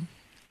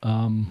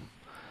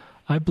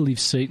I believe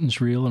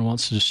Satan's real and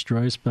wants to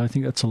destroy us, but I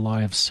think that's a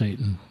lie of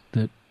Satan,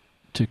 that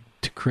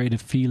to create a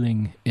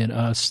feeling in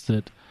us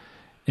that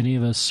any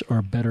of us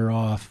are better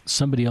off,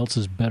 somebody else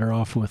is better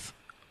off with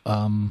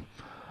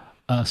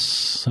us,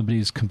 somebody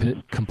is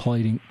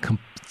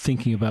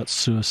thinking about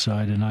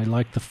suicide. And I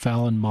like the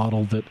Fallon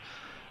model that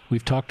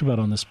we've talked about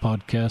on this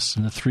podcast,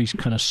 and the three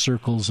kind of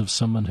circles of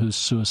someone who's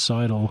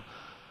suicidal.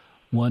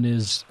 One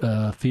is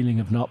a feeling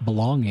of not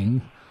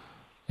belonging,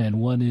 and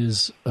one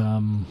is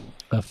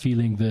a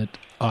feeling that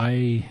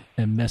I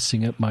am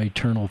messing up my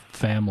eternal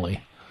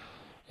family,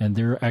 and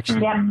they're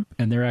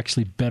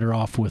actually better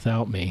off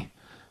without me,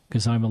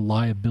 because I'm a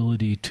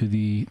liability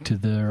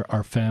to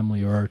our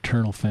family or our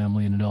eternal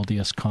family in an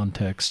LDS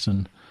context.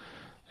 And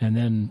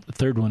then the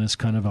third one is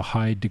kind of a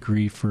high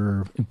degree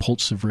for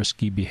impulsive,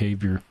 risky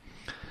behavior.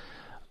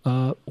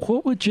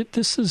 What would you?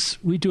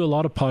 We do a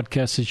lot of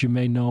podcasts, as you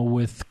may know,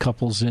 with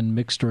couples in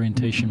mixed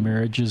orientation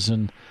marriages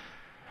and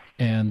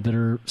that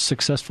are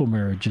successful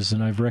marriages,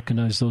 and I've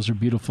recognized those are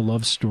beautiful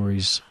love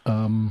stories.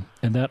 And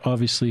that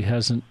obviously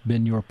hasn't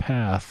been your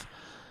path.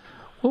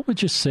 What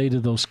would you say to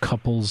those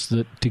couples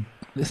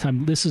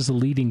this is a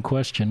leading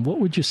question. What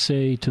would you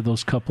say to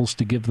those couples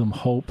to give them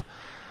hope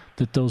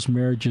that those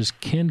marriages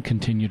can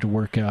continue to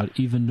work out,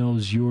 even though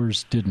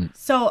yours didn't?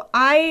 So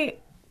when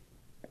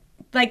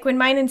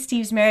mine and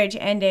Steve's marriage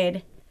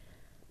ended,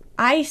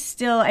 he is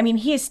still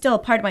a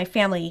part of my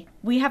family.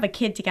 We have a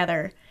kid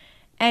together.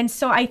 And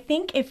so I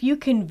think if you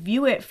can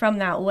view it from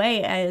that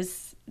way,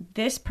 as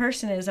this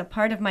person is a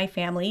part of my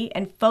family,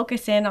 and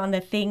focus in on the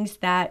things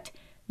that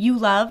you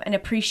love and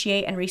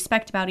appreciate and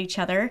respect about each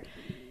other,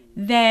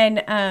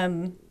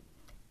 then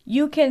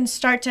you can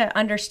start to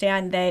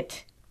understand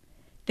that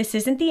this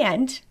isn't the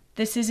end.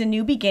 This is a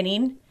new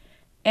beginning,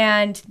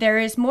 and there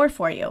is more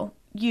for you.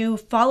 You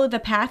follow the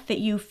path that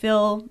you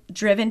feel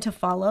driven to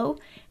follow,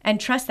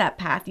 and trust that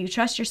path. You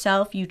trust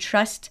yourself. You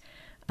trust,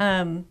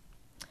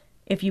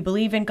 if you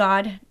believe in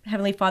God,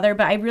 Heavenly Father,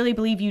 but I really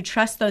believe you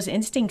trust those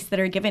instincts that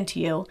are given to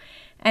you.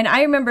 And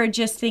I remember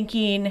just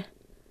thinking,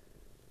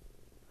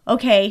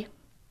 okay,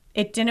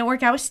 it didn't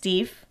work out with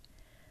Steve,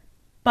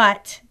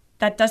 but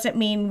that doesn't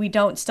mean we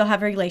don't still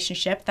have a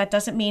relationship. That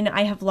doesn't mean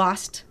I have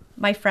lost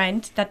my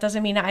friend. That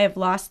doesn't mean I have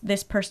lost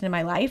this person in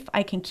my life.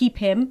 I can keep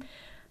him.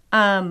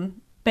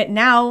 But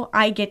now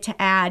I get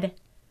to add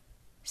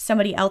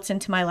somebody else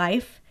into my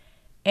life.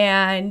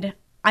 And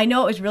I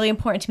know it was really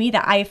important to me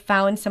that I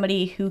found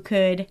somebody who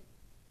could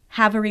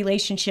have a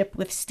relationship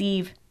with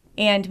Steve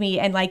and me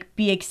and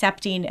be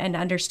accepting and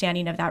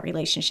understanding of that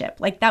relationship.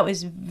 That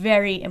was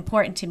very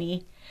important to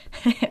me.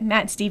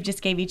 Matt and Steve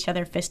just gave each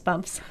other fist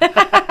bumps.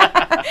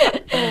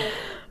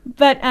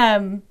 But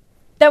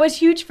that was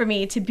huge for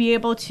me, to be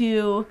able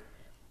to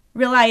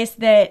realize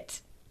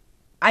that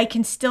I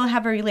can still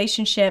have a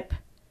relationship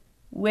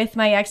with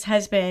my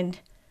ex-husband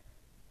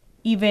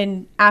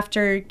even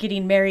after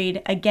getting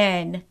married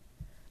again,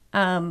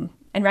 and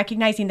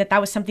recognizing that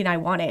was something I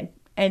wanted,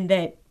 and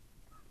that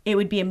it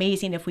would be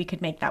amazing if we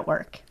could make that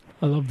work.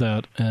 I love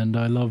that, and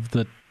I love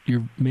that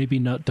you're maybe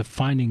not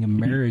defining a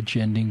marriage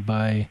ending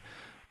by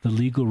the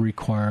legal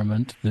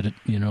requirement that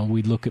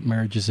we look at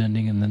marriages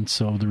ending and then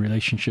so the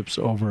relationship's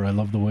over. I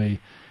love the way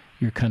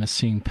you're kind of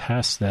seeing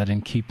past that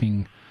and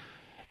keeping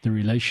the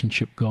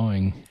relationship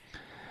going.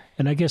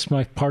 And I guess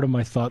part of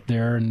my thought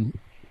there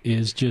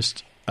is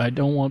just, I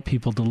don't want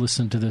people to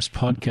listen to this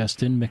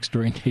podcast in mixed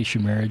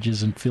orientation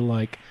marriages and feel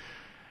like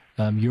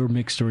your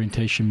mixed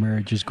orientation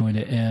marriage is going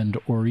to end,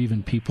 or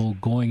even people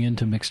going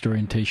into mixed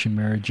orientation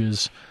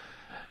marriages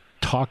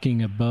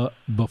talking about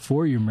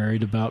before you're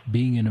married about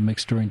being in a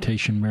mixed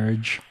orientation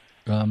marriage,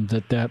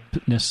 that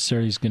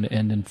necessarily is going to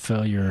end in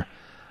failure.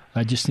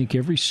 I just think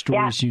every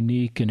story is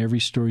unique and every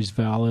story is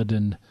valid.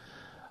 And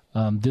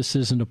this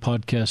isn't a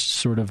podcast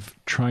sort of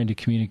trying to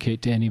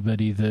communicate to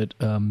anybody that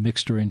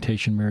mixed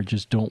orientation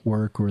marriages don't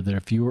work, or that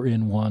if you're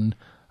in one,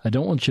 I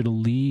don't want you to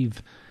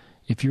leave.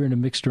 If you're in a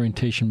mixed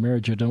orientation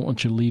marriage, I don't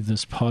want you to leave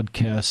this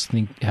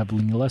podcast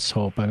having less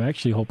hope. I'm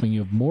actually hoping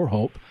you have more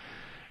hope,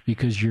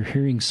 because you're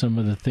hearing some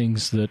of the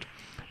things that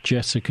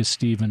Jessica,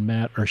 Steve, and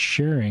Matt are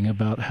sharing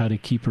about how to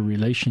keep a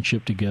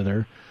relationship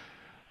together,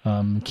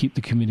 keep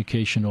the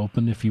communication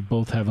open. If you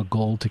both have a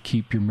goal to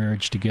keep your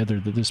marriage together,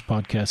 that this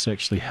podcast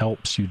actually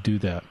helps you do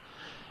that.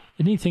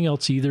 Anything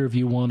else either of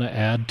you want to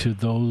add to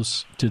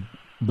those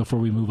before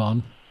we move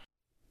on?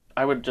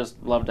 I would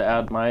just love to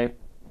add my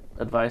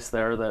advice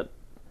there that,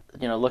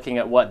 looking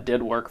at what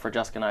did work for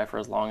Jessica and I for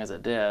as long as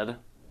it did,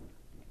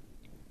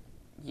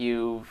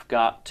 you've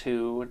got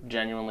to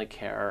genuinely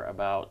care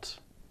about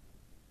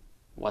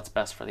what's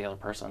best for the other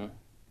person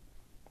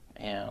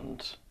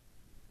and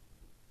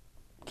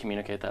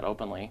communicate that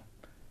openly.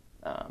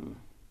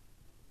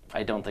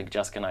 I don't think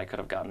Jessica and I could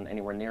have gotten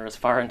anywhere near as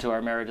far into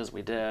our marriage as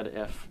we did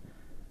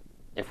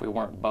if we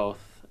weren't both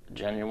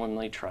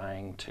genuinely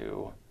trying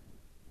to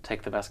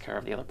take the best care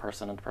of the other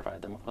person and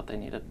provide them with what they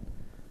needed.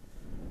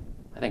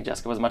 I think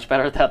Jessica was much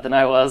better at that than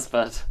I was,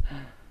 but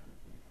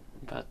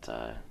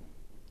that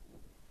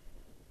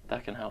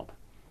can help.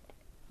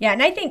 Yeah,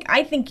 and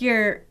I think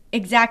you're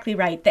exactly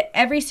right, that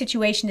every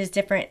situation is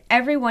different.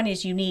 Everyone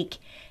is unique.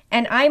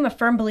 And I'm a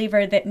firm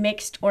believer that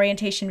mixed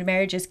orientation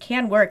marriages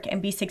can work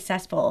and be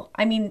successful.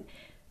 I mean,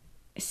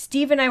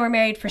 Steve and I were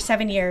married for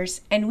 7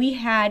 years, and we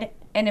had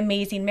an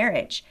amazing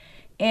marriage.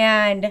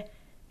 And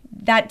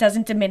that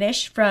doesn't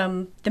diminish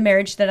from the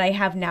marriage that I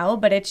have now,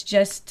 but it's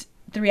just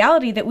the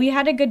reality that we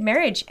had a good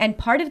marriage. And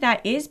part of that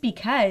is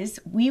because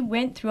we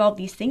went through all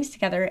these things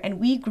together,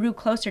 and we grew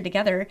closer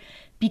together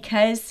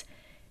because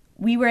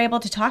we were able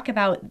to talk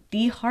about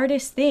the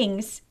hardest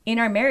things in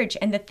our marriage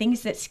and the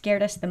things that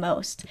scared us the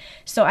most.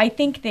 So I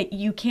think that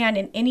you can,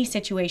 in any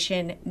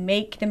situation,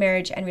 make the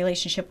marriage and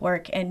relationship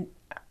work. And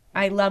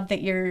I love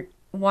that you're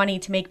wanting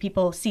to make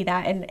people see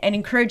that and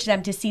encourage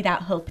them to see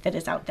that hope that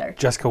is out there.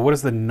 Jessica, what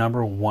is the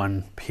number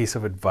one piece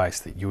of advice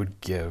that you would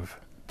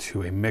give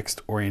to a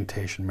mixed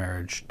orientation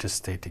marriage to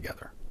stay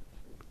together?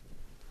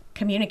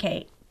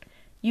 Communicate.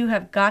 You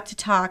have got to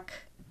talk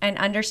and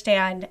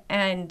understand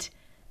and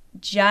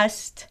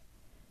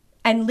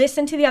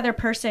listen to the other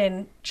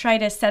person. Try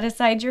to set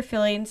aside your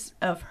feelings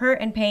of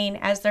hurt and pain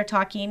as they're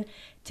talking,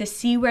 to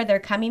see where they're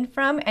coming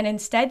from, and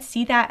instead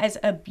see that as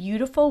a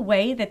beautiful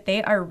way that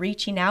they are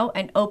reaching out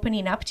and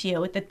opening up to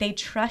you, that they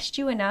trust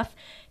you enough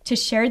to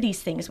share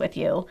these things with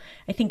you.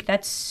 I think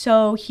that's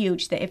so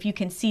huge, that if you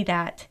can see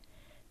that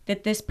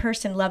this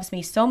person loves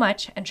me so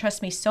much and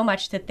trusts me so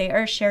much that they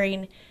are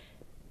sharing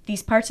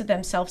these parts of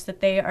themselves that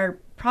they are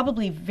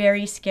probably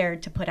very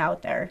scared to put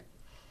out there.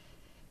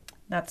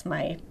 That's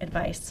my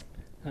advice.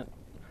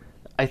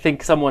 I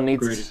think someone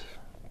needs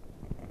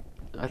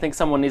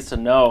to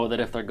know that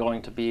if they're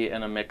going to be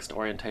in a mixed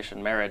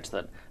orientation marriage,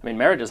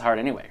 marriage is hard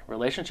anyway.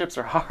 Relationships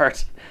are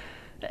hard,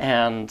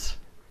 and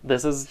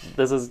this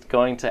is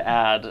going to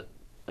add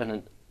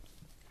a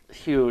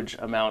huge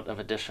amount of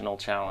additional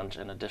challenge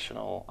and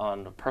additional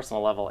on a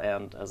personal level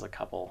and as a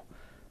couple.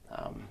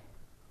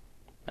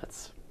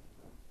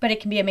 But it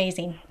can be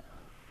amazing.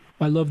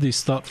 I love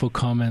these thoughtful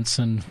comments,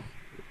 and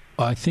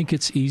I think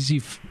it's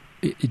easy.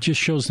 It just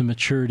shows the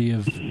maturity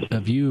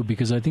of you,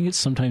 because I think it's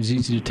sometimes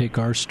easy to take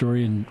our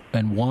story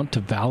and want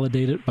to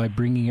validate it by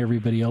bringing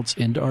everybody else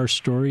into our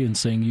story and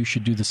saying you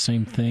should do the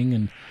same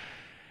thing.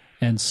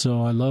 And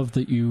so I love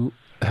that you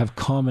have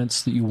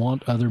comments that you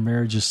want other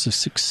marriages to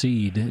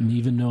succeed. And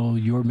even though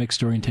your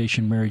mixed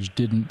orientation marriage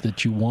didn't,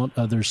 that you want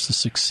others to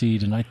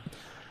succeed. And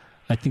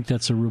I think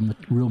that's a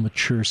real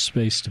mature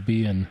space to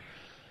be in.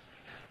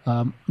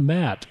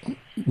 Matt,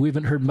 we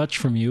haven't heard much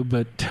from you,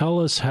 but tell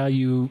us how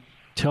you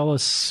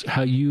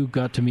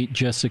got to meet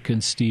Jessica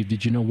and Steve.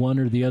 Did you know one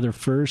or the other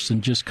first?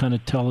 And just kind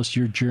of tell us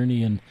your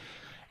journey and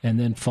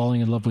then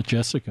falling in love with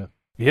Jessica.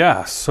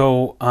 Yeah,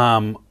 so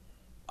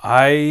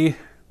I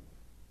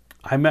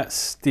met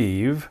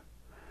Steve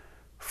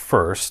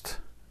first.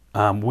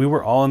 We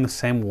were all in the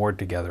same ward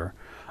together.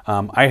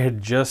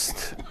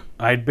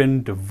 I'd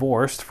been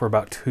divorced for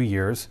about 2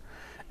 years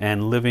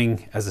and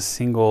living as a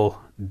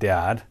single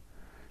dad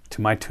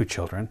to my 2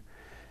 children.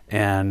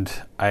 And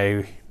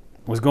I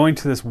was going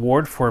to this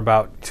ward for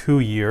about 2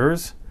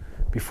 years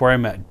before I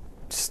met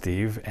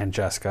Steve and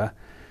Jessica.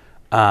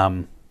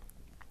 And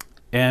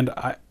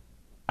I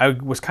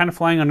was kind of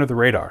flying under the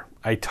radar.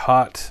 I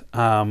taught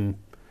the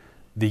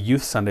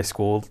youth Sunday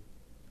school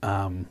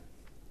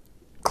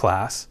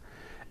class.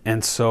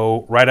 And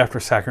so right after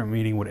sacrament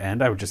meeting would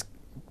end, I would just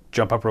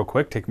jump up real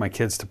quick, take my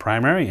kids to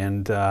primary,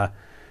 and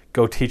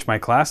go teach my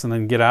class, and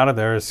then get out of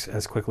there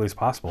as quickly as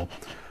possible.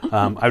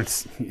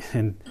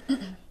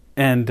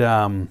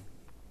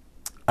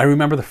 I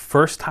remember the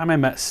first time I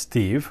met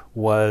Steve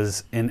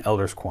was in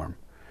Elders Quorum,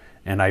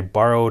 and I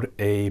borrowed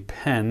a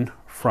pen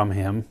from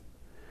him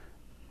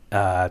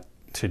to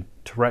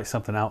write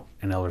something out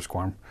in Elders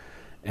Quorum.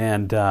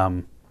 And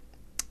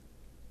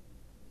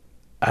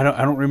I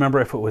don't remember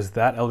if it was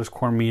that Elders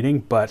Quorum meeting,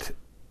 but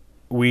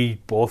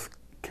we both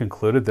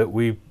concluded that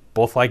we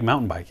both like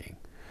mountain biking.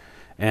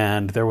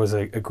 And there was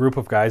a group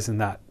of guys in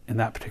that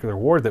particular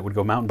ward that would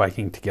go mountain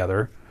biking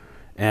together,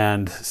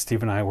 and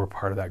Steve and I were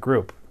part of that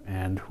group,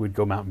 and we'd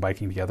go mountain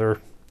biking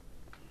together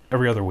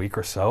every other week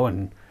or so,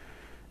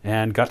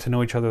 and got to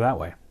know each other that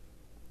way.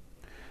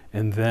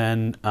 And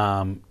then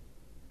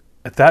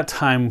at that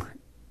time,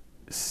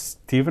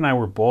 Steve and I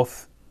were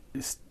both,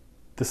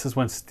 this is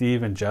when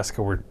Steve and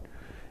Jessica were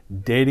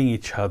dating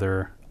each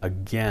other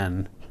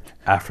again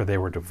after they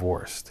were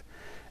divorced.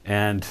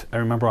 And I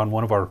remember on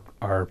one of our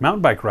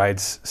mountain bike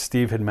rides,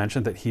 Steve had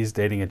mentioned that he's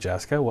dating a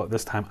Jessica. Well,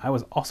 this time I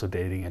was also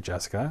dating a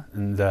Jessica.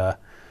 And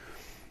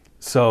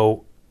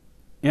so,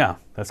 yeah,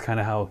 that's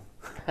kind of how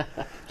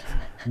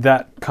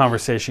that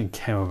conversation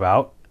came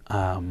about.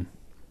 And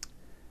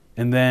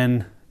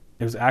then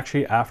it was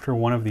actually after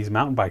one of these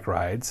mountain bike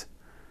rides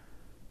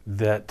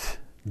that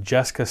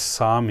Jessica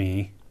saw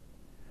me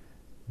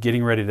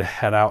getting ready to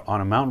head out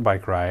on a mountain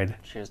bike ride.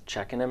 She was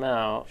checking him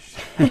out.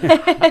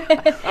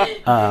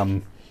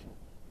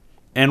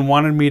 And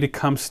wanted me to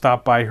come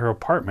stop by her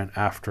apartment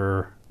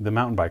after the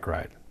mountain bike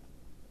ride.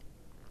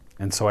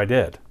 And so I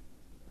did.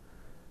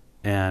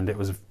 And it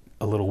was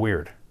a little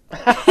weird.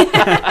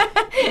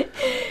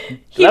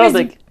 He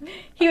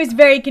was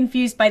very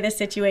confused by this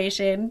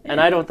situation. And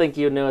I don't think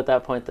you knew at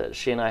that point that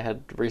she and I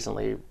had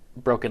recently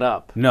broken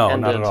up. No,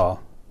 not at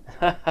all.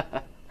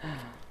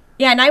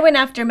 Yeah, and I went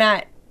after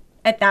Matt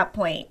at that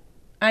point.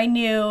 I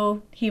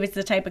knew he was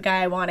the type of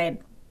guy I wanted.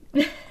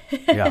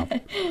 Yeah.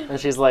 And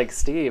she's like,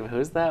 Steve,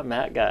 who's that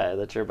Matt guy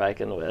that you're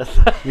biking with?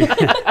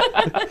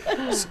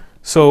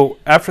 So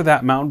after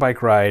that mountain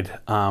bike ride,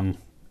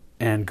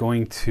 and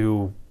going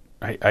to,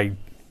 I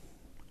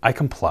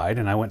complied,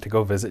 and I went to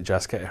go visit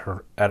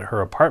Jessica at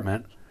her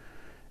apartment,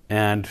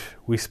 and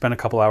we spent a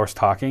couple hours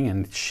talking,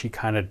 and she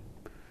kind of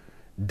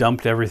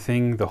dumped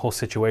everything, the whole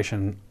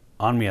situation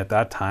on me at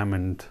that time,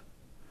 and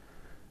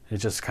it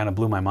just kind of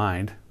blew my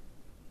mind.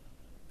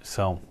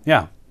 So,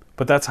 yeah.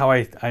 But that's how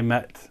I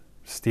met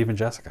Steve and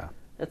Jessica.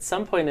 At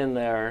some point in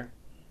there,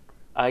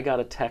 I got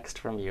a text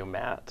from you,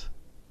 Matt.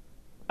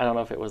 I don't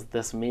know if it was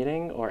this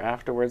meeting or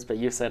afterwards, but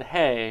you said,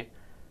 hey,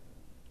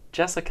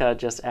 Jessica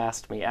just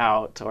asked me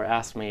out or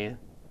asked me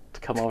to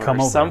come over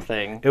or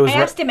something. I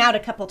asked him out a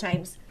couple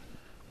times.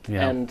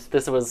 Yeah. And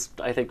this was,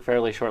 I think,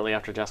 fairly shortly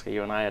after Jessica,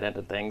 you and I had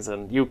ended things.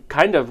 And you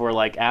kind of were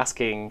like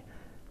asking,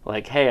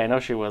 like, hey, I know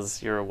she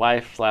was your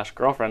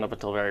wife/girlfriend up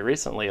until very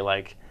recently,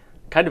 like,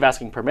 kind of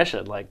asking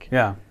permission. Like,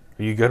 yeah.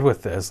 Are you good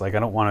with this? Like, I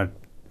don't want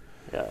to...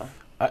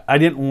 Yeah. I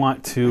didn't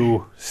want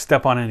to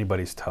step on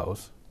anybody's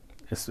toes.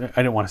 I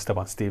didn't want to step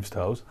on Steve's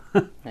toes.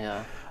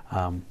 Yeah.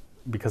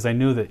 Because I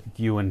knew that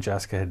you and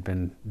Jessica had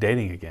been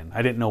dating again.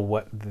 I didn't know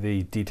what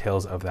the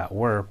details of that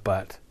were,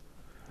 but...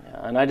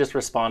 Yeah, and I just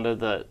responded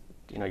that,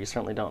 you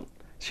certainly don't...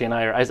 She and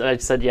I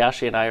said, yeah,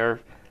 she and I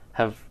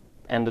have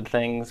ended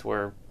things.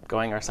 We're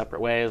going our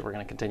separate ways. We're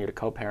going to continue to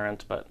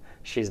co-parent, but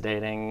she's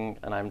dating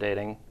and I'm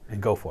dating.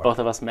 And go for it. Both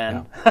of us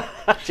men.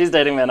 Yeah. She's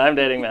dating men, I'm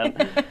dating men.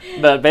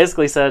 But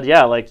basically said,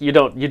 yeah, like, you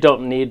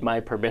don't need my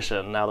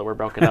permission now that we're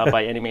broken up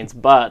by any means,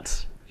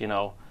 but,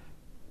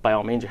 by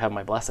all means, you have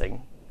my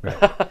blessing.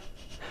 Right.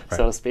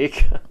 So to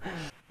speak.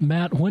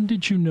 Matt, when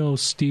did you know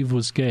Steve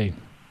was gay?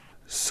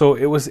 So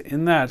it was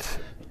in that,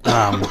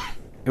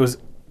 it was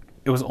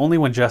only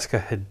when Jessica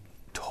had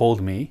told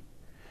me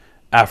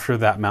after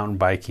that mountain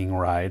biking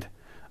ride,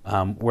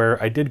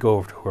 where I did go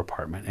over to her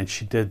apartment, and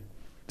she did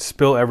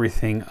spill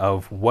everything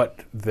of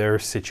what their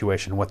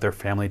situation, what their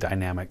family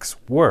dynamics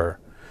were.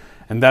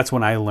 And that's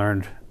when I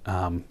learned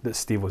that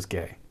Steve was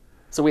gay.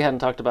 So we hadn't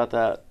talked about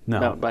that No.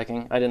 mountain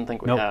biking? I didn't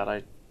think we Nope. had.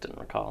 I didn't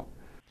recall.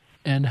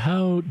 And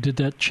how did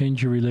that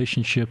change your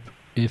relationship,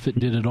 if it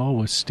did at all,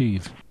 with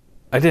Steve?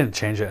 I didn't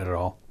change it at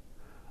all.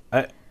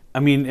 I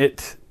mean,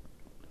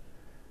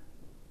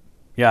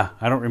 yeah,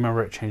 I don't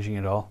remember it changing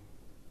at all.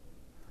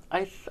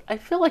 I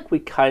feel like we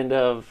kind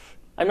of...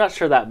 I'm not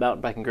sure that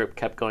mountain biking group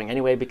kept going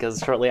anyway, because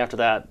shortly after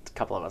that, a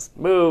couple of us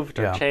moved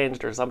or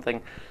changed or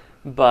something.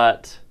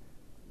 But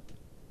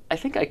I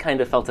think I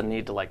kind of felt a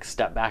need to, like,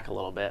 step back a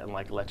little bit and,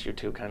 like, let you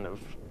two kind of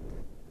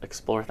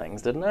explore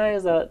things, didn't I?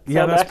 Is that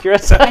sound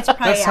accurate? That's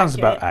probably That sounds accurate.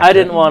 about accurate. I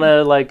didn't want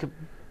to, like,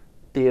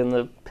 be in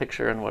the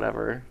picture and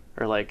whatever,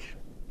 or, like...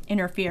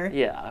 Interfere.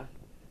 Yeah.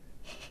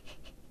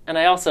 And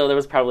I also, there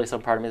was probably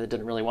some part of me that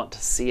didn't really want to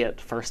see it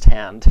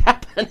firsthand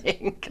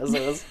happening, because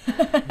it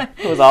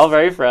was all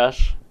very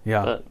fresh.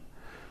 Yeah. But,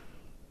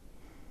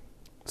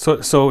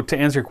 So to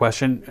answer your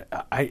question,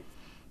 I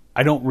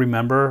don't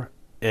remember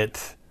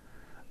it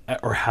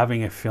or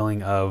having a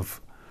feeling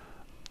of,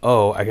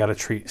 oh, I got to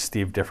treat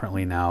Steve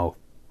differently now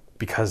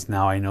because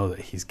now I know that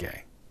he's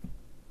gay.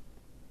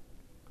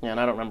 yeah, and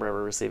I don't remember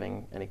ever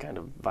receiving any kind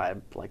of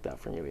vibe like that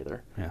from you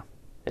either. Yeah.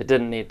 It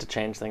didn't need to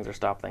change things or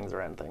stop things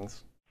or end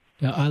things.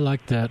 Yeah, I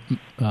like that,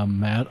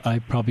 Matt. I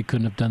probably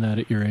couldn't have done that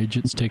at your age.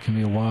 It's taken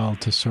me a while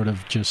to sort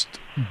of just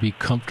be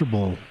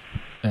comfortable,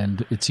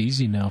 and it's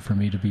easy now for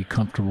me to be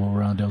comfortable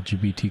around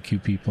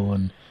LGBTQ people,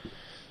 and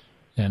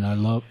And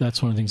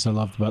that's one of the things I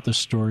loved about this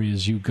story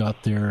is you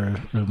got there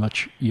at a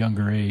much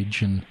younger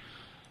age, and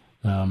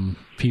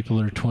people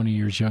that are 20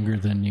 years younger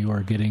than you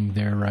are getting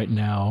there right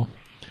now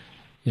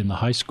in the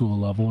high school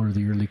level or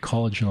the early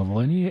college level.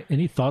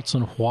 Any thoughts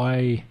on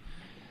why?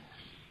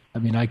 I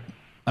mean,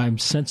 I'm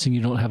sensing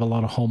you don't have a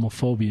lot of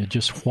homophobia.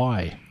 Just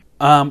why?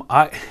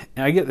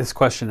 I get this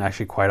question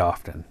actually quite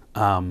often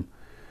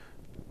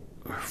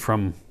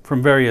from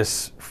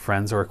various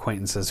friends or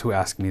acquaintances who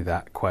ask me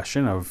that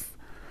question of.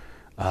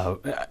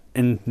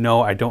 And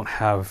no, I don't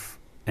have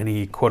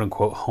any quote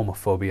unquote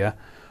homophobia.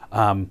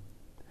 And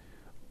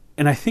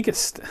I think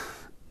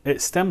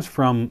it stems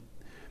from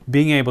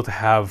being able to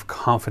have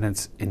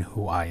confidence in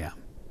who I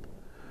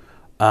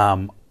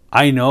am.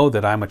 I know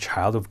that I'm a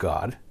child of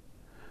God.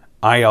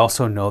 I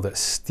also know that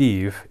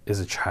Steve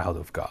is a child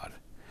of God.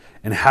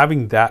 And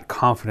having that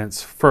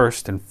confidence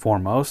first and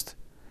foremost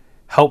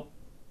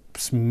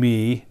helps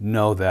me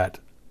know that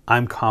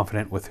I'm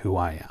confident with who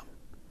I am.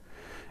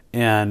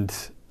 And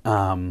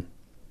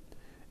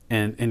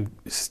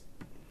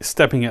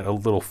stepping it a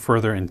little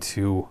further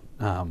into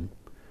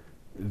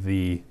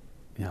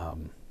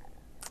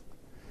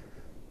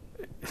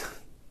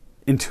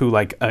into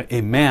like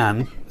a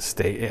man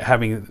state,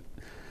 having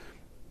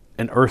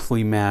an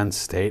earthly man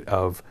state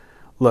of,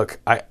 look,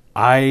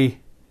 I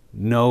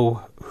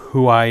know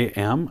who I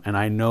am and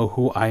I know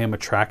who I am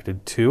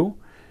attracted to,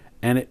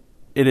 and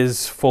it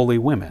is fully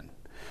women.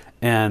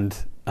 And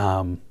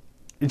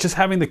just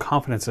having the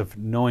confidence of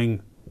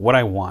knowing what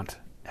I want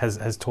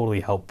has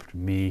totally helped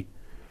me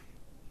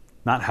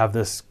not have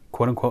this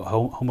quote-unquote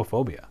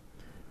homophobia.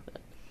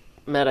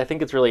 Matt, I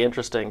think it's really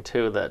interesting,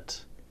 too,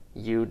 that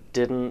you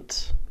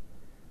didn't,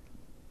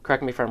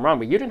 correct me if I'm wrong,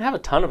 but you didn't have a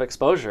ton of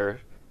exposure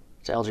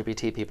to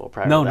LGBT people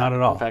prior to that. No, not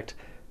at all. In fact,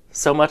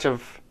 so much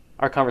of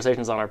our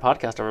conversations on our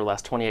podcast over the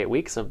last 28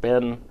 weeks have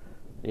been,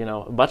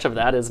 much of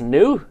that is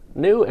new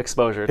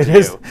exposure to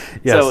you.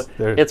 Yes, so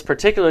it's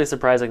particularly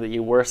surprising that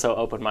you were so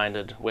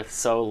open-minded with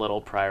so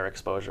little prior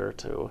exposure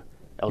to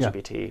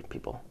LGBT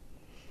people.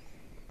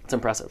 It's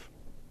impressive.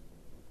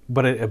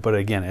 But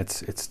again,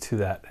 it's to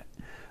that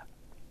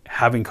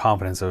having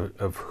confidence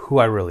of who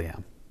I really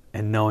am,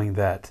 and knowing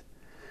that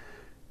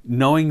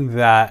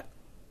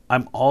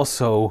I'm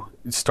also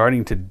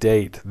starting to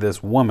date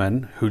this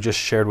woman who just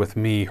shared with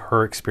me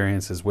her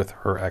experiences with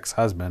her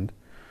ex-husband,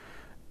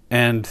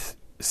 and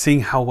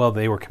seeing how well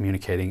they were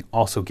communicating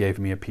also gave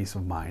me a peace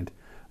of mind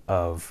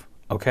of,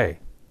 okay,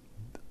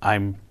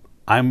 I'm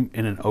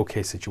in an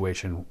okay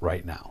situation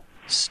right now.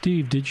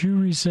 Steve, did you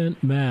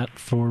resent Matt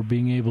for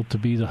being able to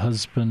be the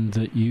husband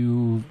that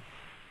you?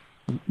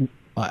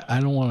 I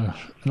don't want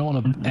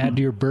to add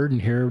to your burden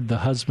here. The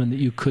husband that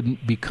you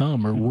couldn't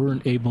become or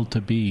weren't able to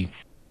be.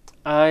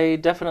 I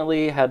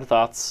definitely had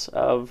thoughts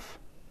of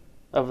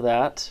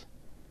that.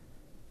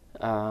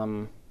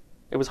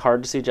 It was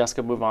hard to see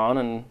Jessica move on,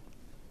 and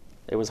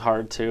it was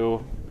hard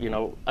to,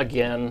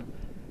 again,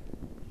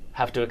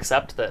 have to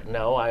accept that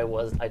no,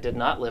 I did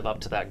not live up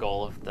to that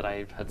goal that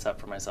I had set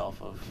for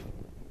myself of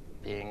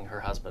being her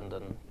husband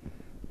and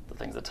the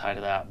things that tie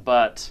to that.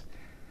 But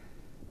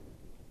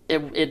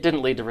it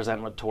didn't lead to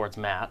resentment towards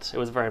Matt. It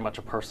was very much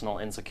a personal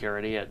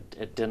insecurity. I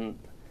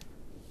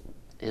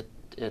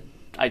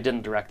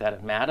didn't direct that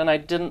at Matt, and I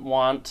didn't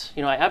want,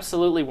 I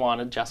absolutely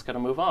wanted Jessica to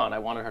move on. I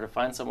wanted her to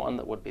find someone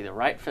that would be the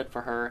right fit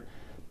for her,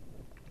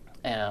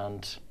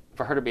 and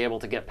for her to be able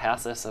to get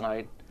past this. And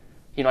I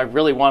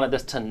really wanted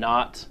this to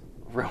not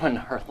ruin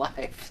her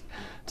life,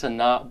 to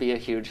not be a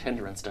huge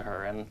hindrance to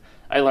her. And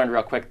I learned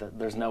real quick that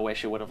there's no way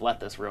she would have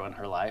let this ruin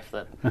her life,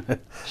 that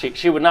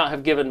she would not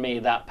have given me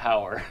that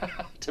power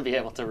to be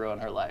able to ruin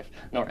her life,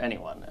 nor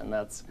anyone. And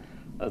that's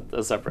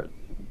a separate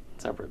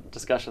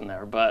discussion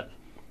there. But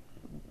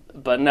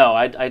no,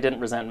 I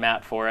didn't resent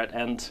Matt for it.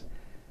 And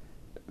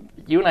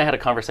you and I had a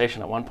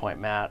conversation at one point,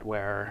 Matt,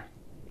 where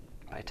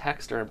by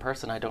text or in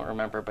person, I don't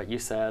remember, but you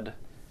said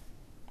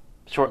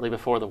shortly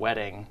before the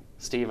wedding,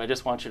 Steve, I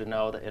just want you to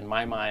know that in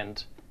my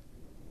mind,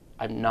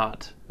 I'm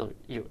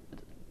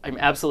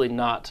absolutely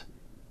not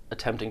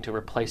attempting to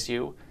replace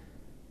you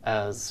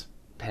as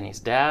Penny's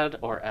dad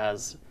or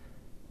as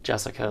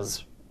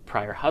Jessica's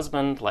prior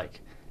husband.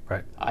 Like,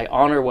 right. I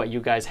honor what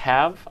you guys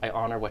have. I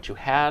honor what you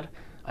had.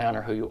 I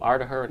honor who you are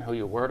to her and who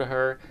you were to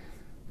her.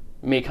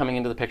 Me coming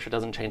into the picture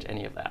doesn't change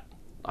any of that.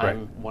 Right.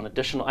 I'm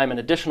an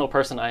additional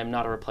person. I am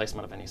not a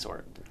replacement of any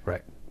sort.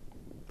 Right.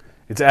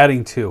 It's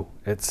adding to.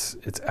 It's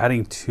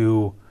adding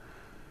to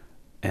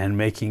and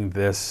making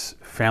this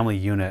family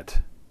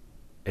unit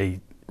a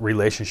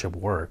relationship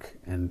work.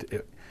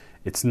 And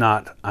it's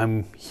not,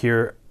 I'm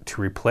here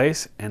to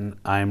replace and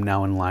I'm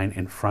now in line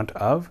in front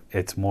of.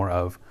 It's more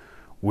of,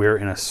 we're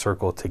in a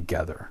circle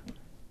together.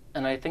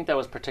 And I think that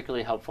was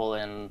particularly helpful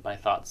in my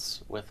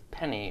thoughts with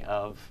Penny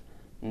of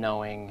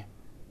knowing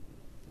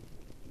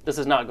this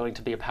is not going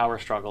to be a power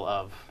struggle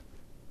of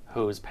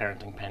who's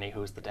parenting Penny,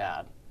 who's the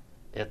dad.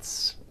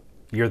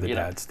 You're the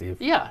dad,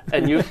 Steve. Yeah,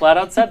 and you flat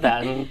out said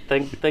that, and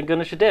thank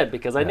goodness you did,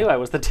 because I knew I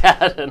was the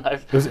dad. And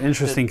it was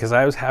interesting because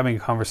I was having a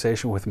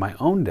conversation with my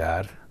own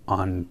dad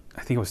on,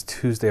 I think it was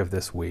Tuesday of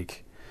this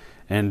week.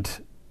 And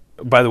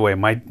by the way,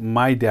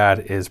 my dad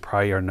is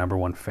probably our number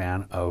one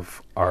fan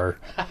of our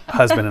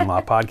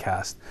husband-in-law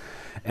podcast.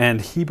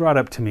 And he brought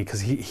up to me,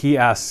 because he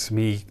asks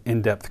me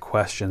in-depth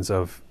questions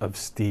of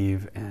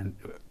Steve and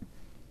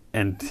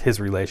his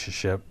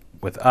relationship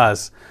with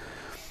us.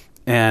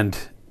 And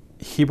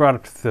he brought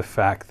up the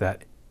fact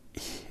that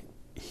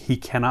he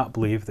cannot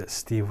believe that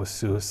Steve was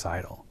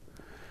suicidal.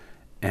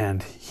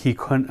 And he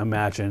couldn't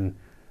imagine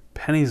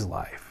Penny's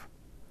life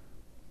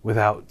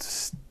without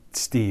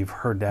Steve,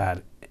 her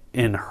dad,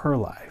 in her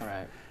life.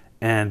 Right.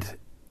 And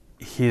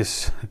he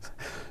is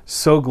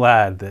so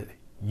glad that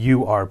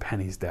you are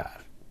Penny's dad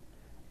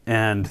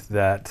and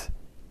that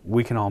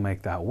we can all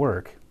make that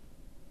work.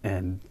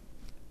 And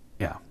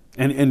yeah.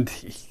 And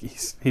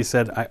he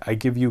said, I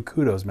give you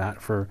kudos,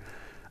 Matt, for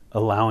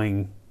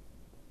allowing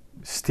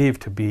Steve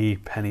to be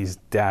Penny's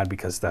dad,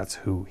 because that's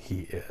who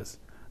he is.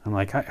 I'm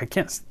like, I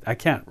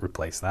can't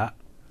replace that.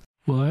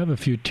 Well, I have a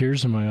few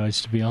tears in my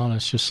eyes, to be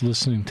honest, just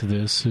listening to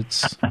this.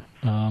 It's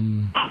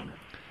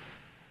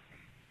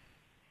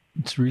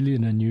really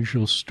an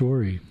unusual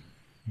story,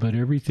 but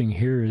everything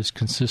here is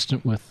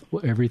consistent with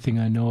everything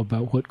I know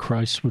about what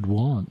Christ would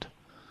want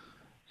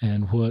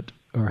and what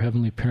our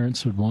heavenly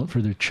parents would want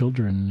for their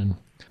children.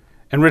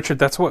 And Richard,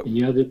 that's what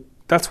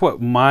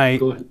my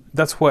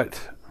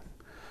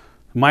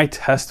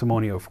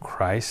testimony of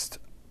Christ,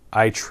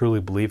 I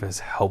truly believe, has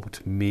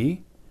helped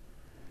me.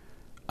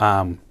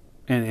 And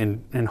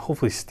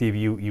hopefully, Steve,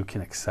 you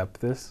can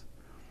accept this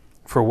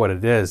for what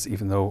it is,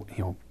 even though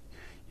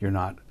you're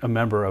not a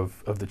member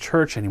of the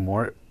church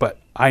anymore. But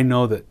I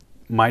know that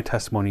my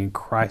testimony in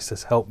Christ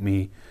has helped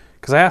me,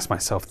 because I ask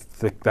myself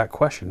that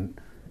question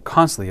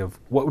constantly of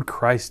what would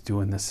Christ do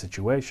in this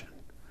situation?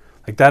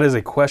 Like, that is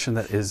a question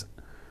that is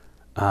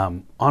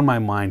on my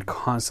mind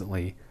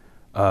constantly,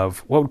 of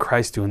what would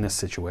Christ do in this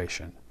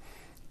situation?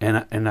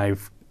 And I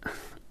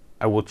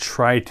will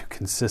try to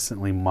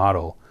consistently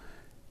model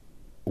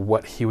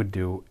what he would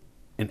do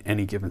in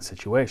any given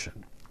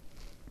situation.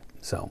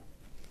 So,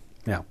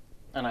 yeah.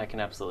 And I can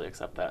absolutely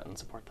accept that and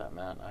support that,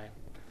 Matt.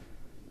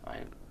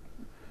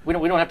 We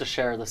don't have to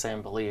share the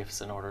same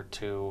beliefs in order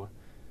to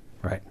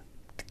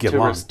get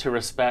along. To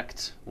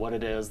respect what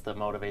it is that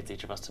motivates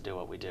each of us to do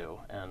what we do.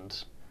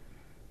 And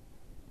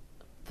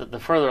the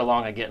further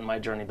along I get in my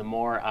journey, the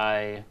more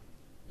I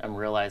am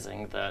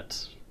realizing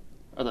that,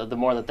 or the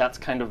more that's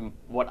kind of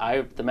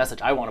the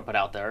message I want to put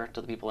out there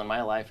to the people in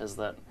my life, is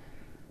that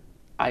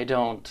I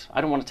don't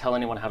want to tell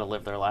anyone how to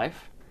live their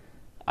life.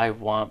 I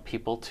want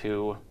people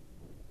to,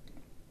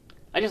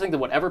 I just think that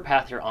whatever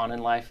path you're on in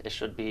life, it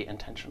should be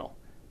intentional.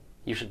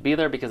 You should be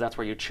there because that's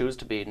where you choose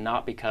to be,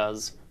 not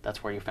because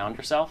that's where you found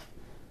yourself,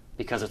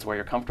 because it's where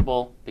you're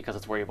comfortable, because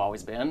it's where you've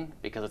always been,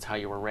 because it's how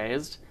you were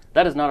raised.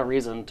 That is not a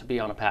reason to be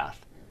on a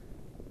path.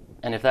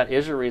 And if that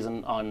is your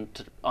reason on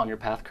your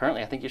path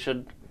currently, I think you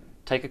should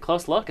take a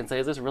close look and say,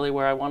 is this really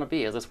where I want to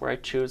be? Is this where I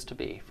choose to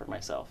be for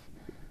myself?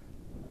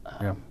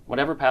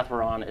 Whatever path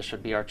we're on, it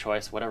should be our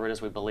choice. Whatever it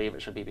is we believe,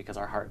 it should be because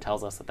our heart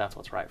tells us that that's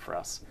what's right for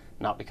us,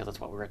 not because it's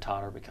what we were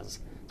taught or because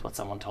it's what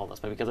someone told us,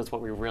 but because it's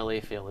what we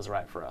really feel is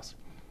right for us.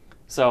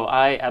 So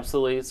I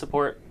absolutely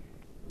support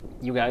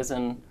you guys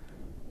in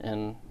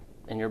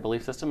your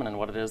belief system and in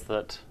what it is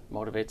that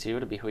motivates you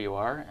to be who you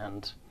are.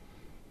 And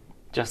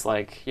just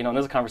like, and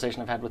there's a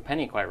conversation I've had with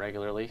Penny quite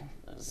regularly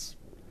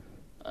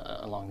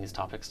along these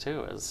topics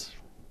too, is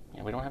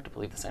we don't have to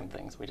believe the same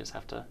things. We just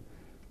have to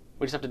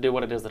do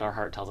what it is that our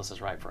heart tells us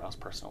is right for us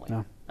personally.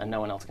 Yeah. And no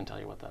one else can tell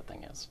you what that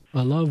thing is.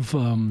 I love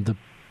the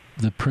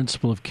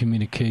principle of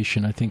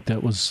communication. I think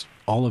that was,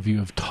 all of you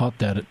have taught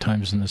that at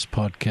times in this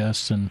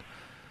podcast, and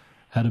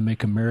how to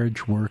make a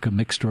marriage work, a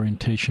mixed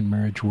orientation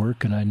marriage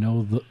work. And I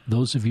know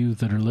those of you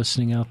that are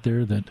listening out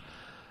there,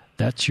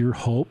 that's your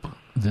hope,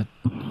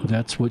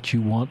 that's what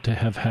you want to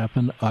have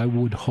happen. I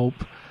would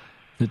hope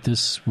that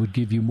this would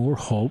give you more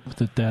hope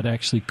that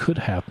actually could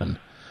happen.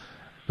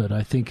 But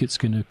I think it's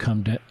going to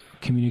come to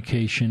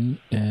communication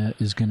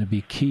is going to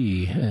be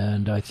key.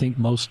 And I think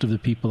most of the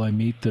people I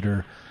meet that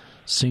are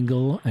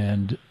single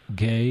and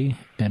gay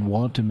and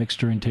want a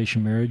mixed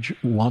orientation marriage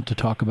want to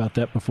talk about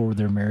that before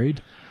they're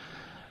married,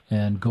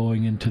 and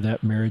going into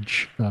that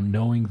marriage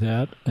knowing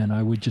that. And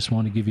I would just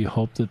want to give you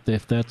hope that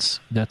if that's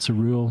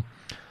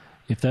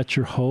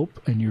your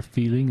hope and your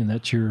feeling, and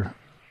that's your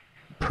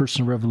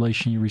personal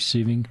revelation you're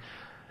receiving,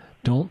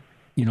 don't,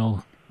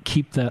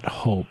 keep that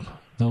hope.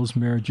 Those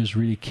marriages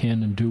really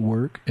can and do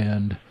work,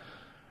 and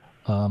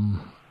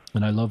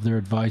I love their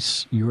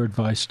advice, your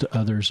advice to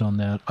others on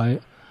that.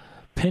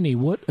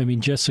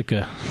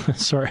 Jessica,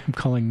 sorry, I'm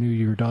calling you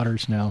your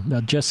daughters now.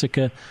 Now,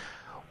 Jessica,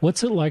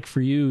 what's it like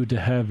for you to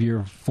have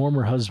your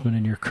former husband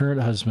and your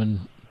current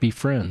husband be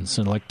friends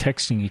and like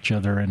texting each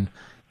other, and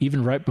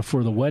even right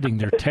before the wedding,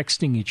 they're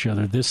texting each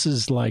other? This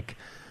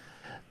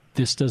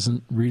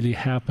doesn't really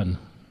happen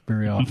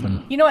very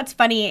often. You know what's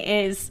funny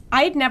is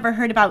I'd never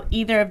heard about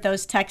either of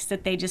those texts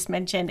that they just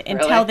mentioned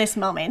until this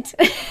moment.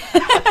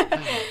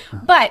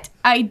 But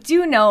I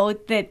do know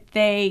that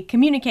they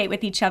communicate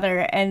with each other,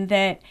 and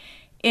that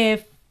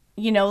if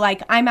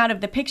like I'm out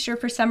of the picture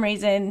for some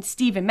reason,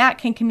 Steve and Matt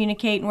can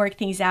communicate and work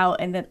things out,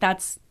 and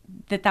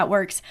that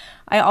works.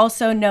 I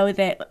also know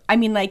that,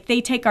 like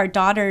they take our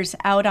daughters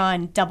out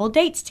on double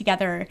dates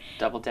together.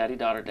 Double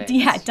daddy-daughter dates.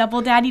 Yeah,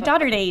 double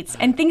daddy-daughter dates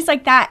and things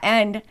like that.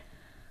 And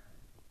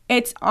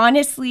it's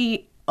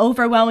honestly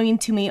overwhelming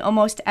to me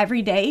almost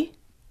every day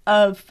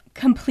of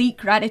complete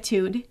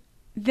gratitude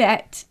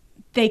that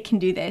they can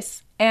do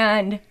this.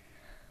 And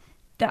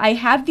that I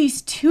have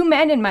these two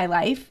men in my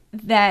life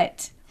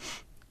that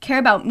care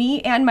about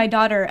me and my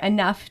daughter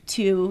enough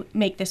to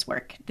make this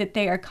work, that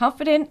they are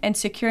confident and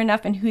secure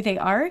enough in who they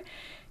are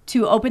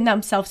to open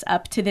themselves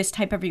up to this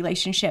type of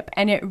relationship.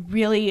 And it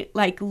really,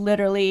 like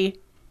literally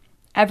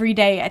every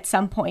day at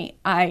some point,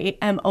 I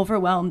am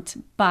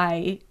overwhelmed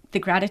by the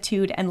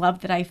gratitude and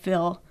love that I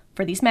feel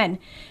for these men.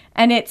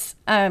 And it's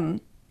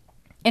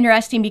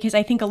interesting because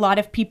I think a lot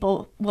of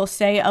people will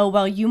say, oh,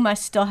 well, you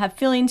must still have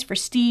feelings for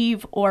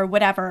Steve or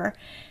whatever.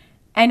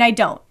 And I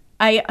don't.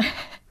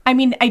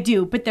 I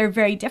do, but they're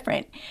very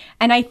different.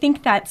 And I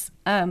think that's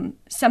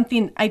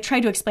something I try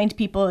to explain to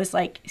people is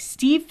like,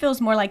 Steve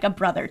feels more like a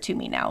brother to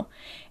me now.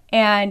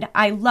 And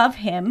I love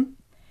him,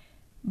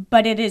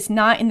 but it is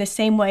not in the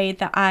same way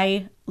that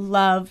I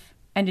love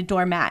and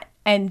adore Matt.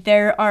 And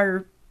there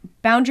are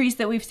boundaries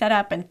that we've set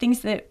up and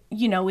things that,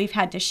 we've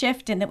had to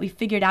shift and that we've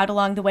figured out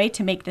along the way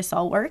to make this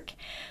all work.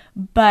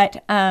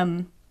 But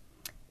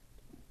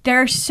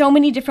there are so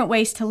many different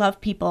ways to love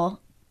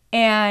people.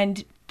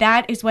 And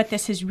that is what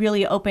this has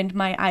really opened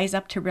my eyes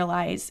up to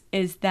realize,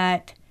 is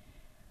that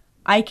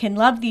I can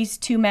love these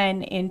two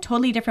men in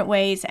totally different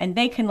ways, and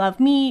they can love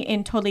me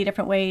in totally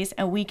different ways,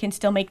 and we can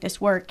still make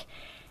this work.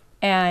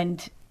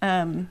 And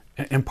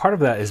part of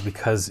that is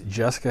because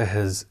Jessica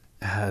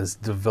has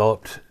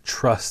developed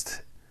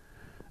trust.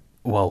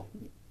 Well,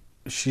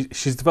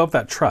 she's developed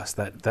that trust,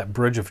 that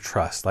bridge of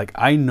trust. Like,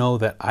 I know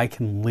that I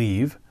can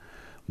leave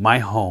my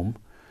home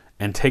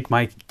and take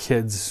my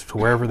kids to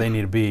wherever they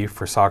need to be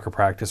for soccer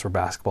practice or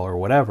basketball or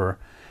whatever.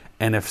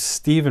 And if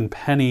Steve and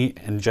Penny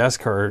and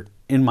Jessica are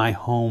in my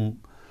home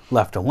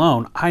left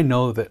alone, I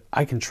know that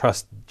I can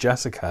trust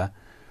Jessica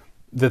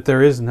that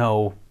there is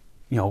no,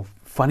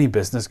 funny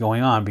business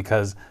going on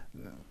because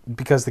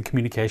the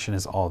communication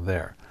is all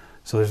there.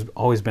 So there's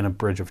always been a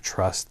bridge of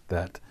trust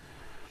that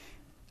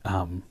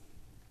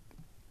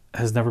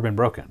has never been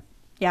broken.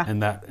 Yeah.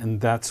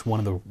 And that's one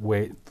of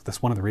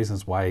the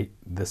reasons why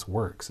this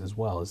works as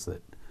well, is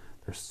that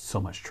there's so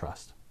much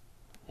trust.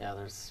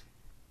 Yeah,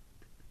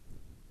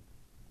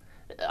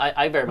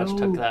 I very much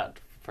took that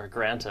for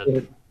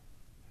granted.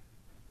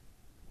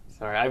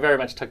 Sorry, I very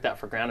much took that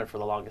for granted for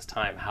the longest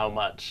time, how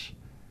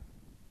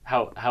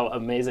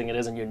amazing it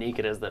is and unique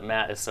it is that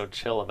Matt is so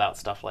chill about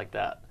stuff like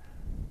that.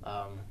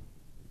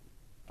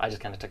 I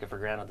just kind of took it for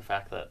granted, the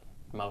fact that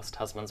most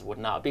husbands would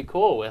not be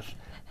cool with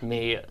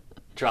me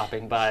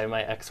dropping by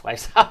my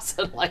ex-wife's house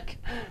and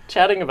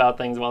chatting about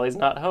things while he's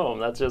not home.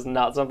 That's just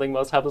not something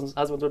most husbands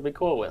would be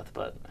cool with,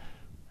 but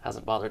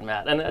hasn't bothered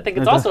Matt. And I think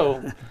it's also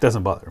it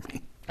doesn't bother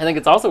me. I think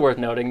it's also worth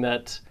noting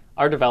that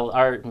our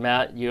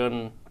Matt, you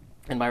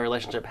and my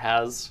relationship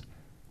has,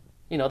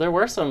 there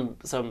were some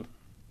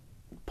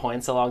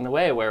points along the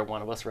way where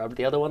one of us rubbed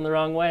the other one the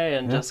wrong way,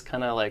 and just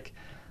kind of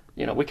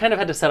we kind of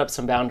had to set up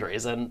some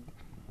boundaries. And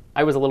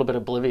I was a little bit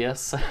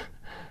oblivious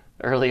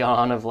early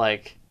on of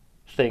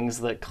things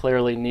that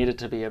clearly needed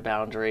to be a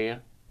boundary,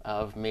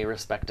 of me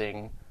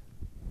respecting,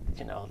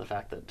 the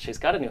fact that she's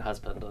got a new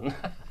husband. And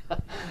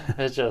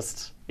it's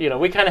just,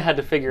 we kind of had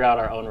to figure out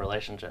our own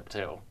relationship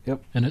too.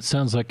 Yep. And it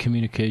sounds like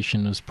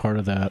communication is part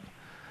of that.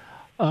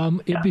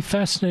 It'd be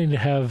fascinating to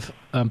have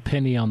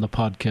Penny on the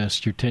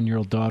podcast, your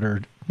 10-year-old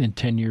daughter, in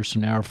 10 years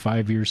from now, or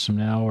 5 years from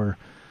now, or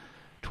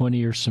 20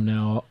 years from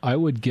now. I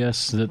would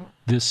guess that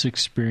this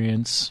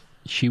experience,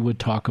 she would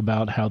talk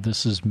about how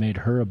this has made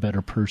her a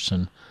better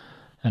person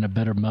and a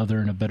better mother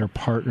and a better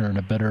partner and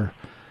a better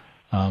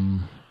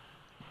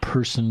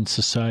person in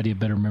society, a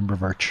better member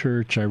of our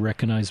church. I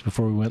recognized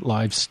before we went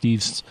live,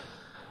 Steve's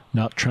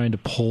not trying to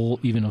pull,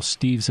 even though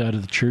Steve's out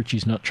of the church,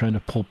 he's not trying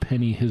to pull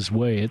Penny his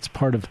way. It's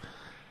part of,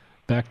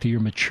 back to your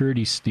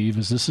maturity, Steve,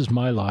 is this is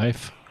my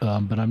life,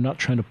 but I'm not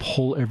trying to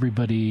pull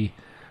everybody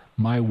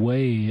my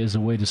way as a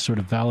way to sort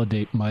of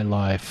validate my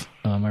life.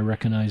 I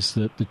recognize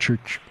that the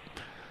church,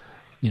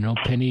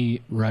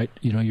 Penny, right,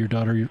 your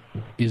daughter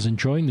is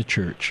enjoying the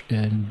church,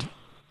 and,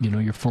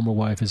 your former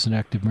wife is an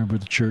active member of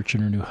the church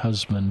and her new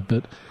husband.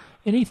 But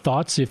any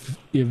thoughts, if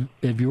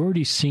have you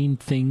already seen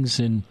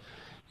things in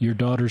your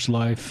daughter's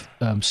life,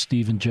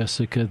 Steve and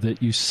Jessica,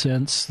 that you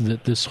sense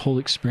that this whole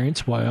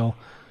experience, while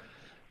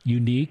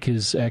unique,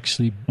 is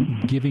actually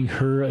giving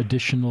her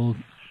additional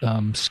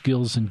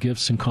skills and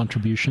gifts and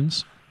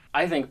contributions?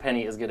 I think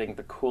Penny is getting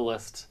the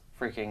coolest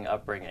freaking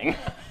upbringing.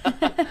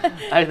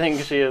 I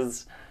think she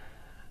is.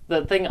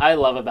 The thing I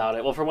love about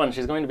it, well, for one,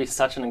 she's going to be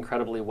such an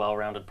incredibly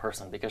well-rounded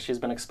person because she's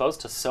been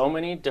exposed to so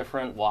many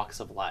different walks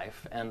of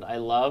life. And I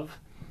love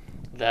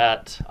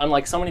that,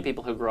 unlike so many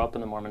people who grow up in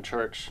the Mormon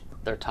church,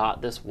 they're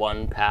taught this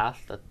one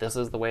path, that this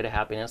is the way to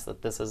happiness,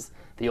 that this is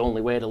the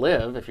only way to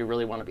live if you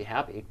really want to be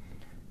happy.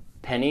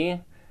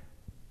 Penny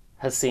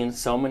has seen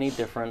so many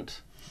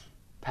different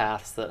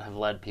paths that have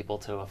led people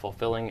to a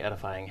fulfilling,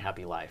 edifying,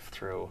 happy life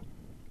through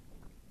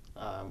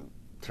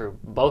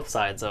both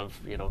sides of,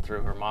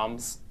 through her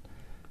mom's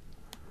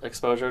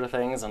exposure to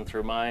things and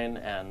through mine.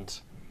 And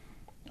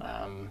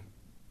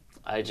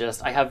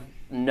I have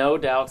no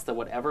doubts that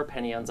whatever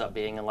Penny ends up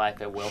being in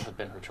life, it will have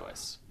been her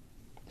choice.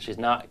 She's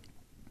not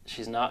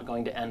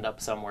going to end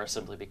up somewhere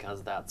simply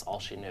because that's all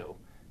she knew.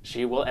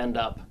 She will end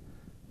up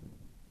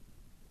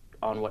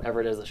on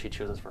whatever it is that she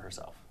chooses for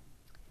herself.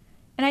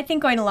 And I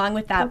think going along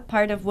with that,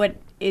 part of what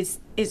is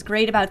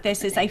great about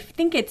this is I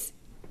think it's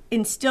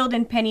instilled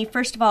in Penny,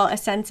 first of all, a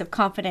sense of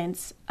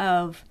confidence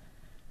of,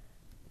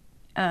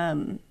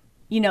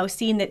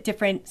 seeing that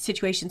different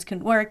situations can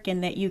work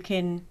and that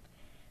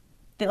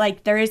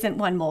there isn't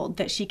one mold,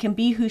 that she can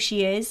be who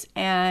she is,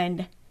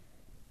 and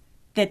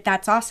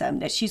that's awesome,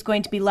 that she's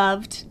going to be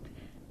loved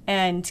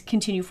and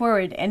continue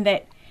forward, and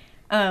that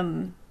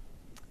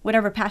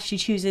whatever path she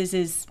chooses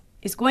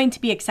is going to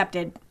be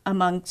accepted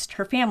amongst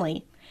her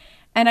family.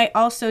 And I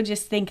also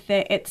just think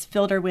that it's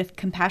filled her with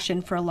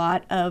compassion for a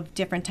lot of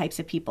different types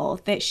of people,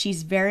 that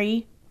she's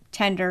very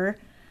tender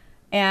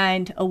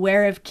and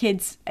aware of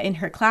kids in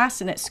her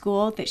class and at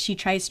school that she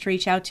tries to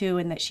reach out to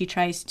and that she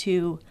tries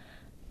to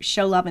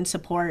show love and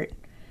support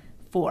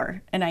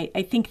for. And I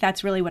think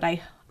that's really what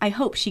I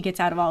hope she gets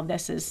out of all of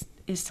this is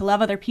to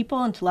love other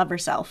people and to love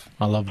herself.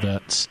 I love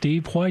that.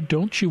 Steve, why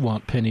don't you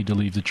want Penny to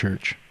leave the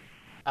church?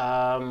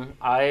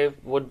 I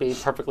would be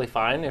perfectly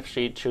fine if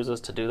she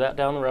chooses to do that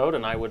down the road,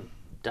 and I would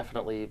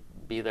definitely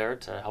be there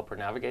to help her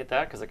navigate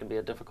that, because it can be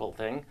a difficult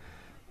thing.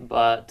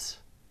 But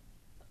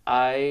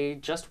I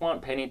just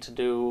want Penny to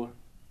do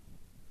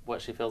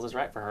what she feels is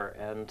right for her,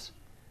 and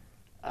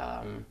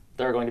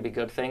there are going to be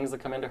good things that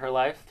come into her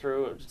life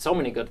through, so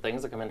many good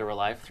things that come into her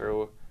life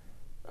through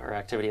her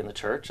activity in the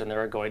church, and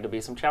there are going to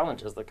be some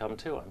challenges that come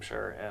too, I'm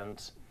sure.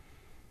 And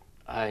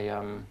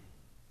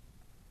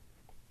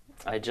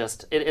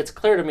it's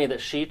clear to me that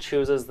she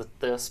chooses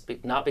this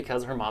not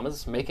because her mom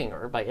is making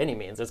her by any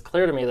means. It's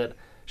clear to me that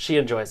she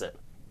enjoys it.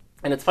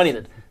 And it's funny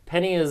that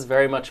Penny is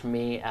very much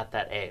me at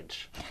that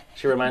age.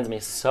 She reminds me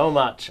so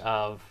much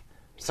of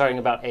starting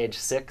about age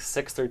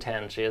 6 through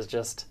 10. She is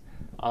just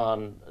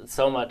on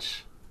so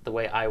much the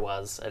way I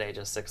was at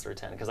ages 6 through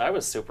 10, because I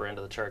was super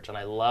into the church and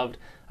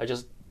I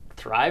just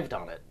thrived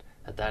on it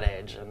at that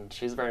age, and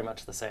she's very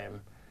much the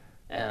same.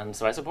 And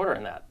so I support her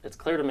in that. It's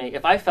clear to me,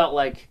 if I felt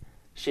like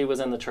she was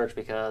in the church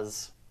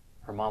because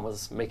her mom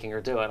was making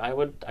her do it, I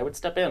would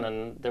step in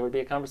and there would be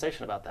a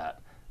conversation about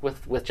that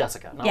with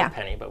Jessica, not with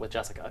Penny, but with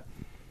Jessica,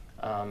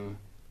 and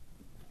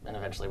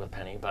eventually with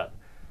Penny. But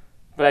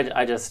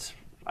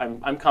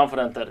I'm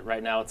confident that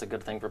right now it's a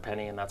good thing for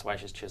Penny, and that's why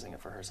she's choosing it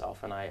for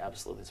herself, and I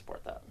absolutely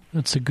support that.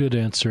 That's a good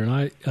answer,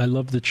 and I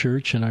love the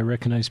church, and I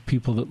recognize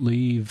people that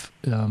leave.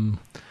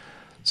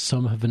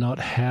 Some have not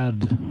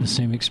had the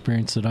same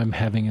experience that I'm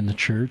having in the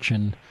church,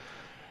 and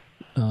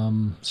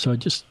so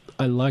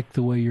I like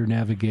the way you're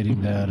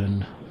navigating that.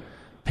 And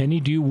Penny,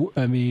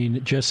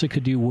 Jessica,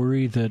 do you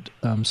worry that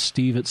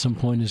Steve at some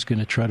point is going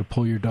to try to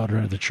pull your daughter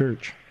out of the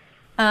church?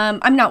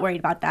 I'm not worried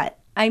about that.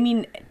 I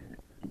mean,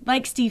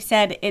 like Steve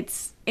said,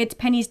 it's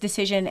Penny's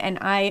decision, and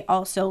I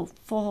also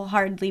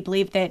full-heartedly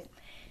believe that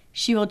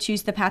she will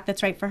choose the path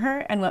that's right for her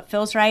and what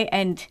feels right.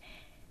 And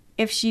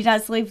if she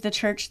does leave the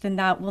church, then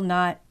that will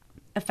not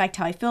affect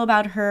how I feel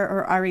about her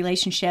or our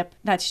relationship.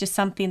 That's just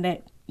something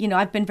that,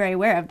 I've been very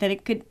aware of, that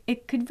it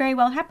could very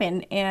well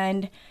happen.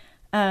 And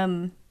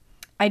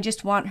I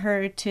just want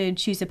her to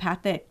choose a path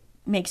that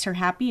makes her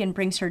happy and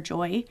brings her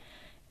joy.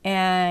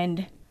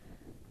 And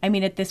I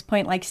mean, at this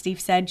point, like Steve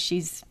said,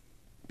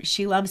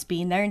 she loves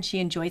being there and she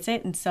enjoys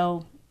it. And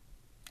so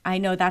I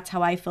know that's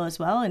how I feel as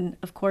well. And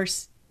of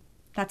course,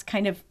 that's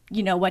kind of,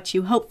 what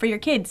you hope for your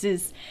kids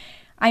is,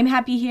 I'm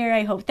happy here,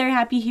 I hope they're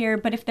happy here,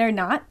 but if they're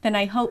not, then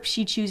I hope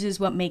she chooses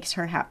what makes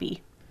her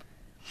happy.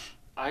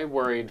 I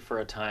worried for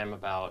a time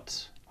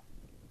about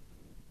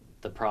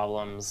the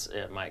problems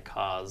it might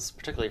cause,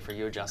 particularly for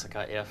you,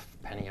 Jessica, if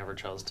Penny ever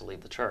chose to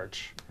leave the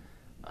church.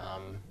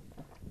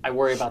 I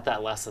worry about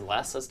that less and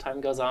less as time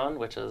goes on,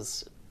 which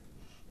is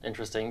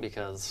interesting,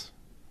 because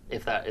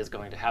if that is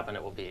going to happen,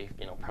 it will be,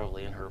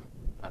 probably in her,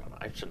 I don't know,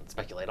 I shouldn't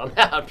speculate on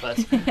that,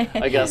 but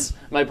I guess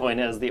my point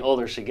is, the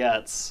older she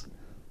gets,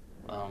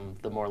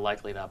 the more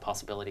likely that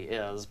possibility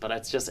is. But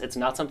it's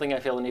not something I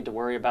feel the need to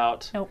worry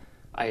about. Nope.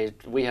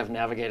 We have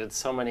navigated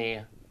so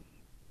many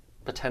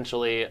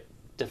potentially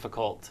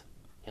difficult,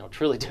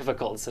 truly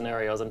difficult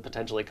scenarios and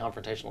potentially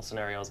confrontational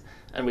scenarios,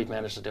 and we've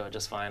managed to do it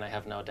just fine. I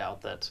have no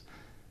doubt that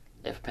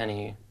if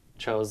Penny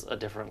chose a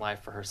different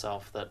life for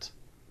herself, that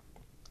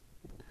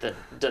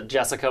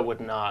Jessica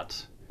would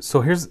not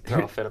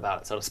throw a fit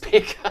about it, so to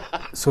speak.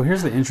 So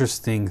here's the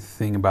interesting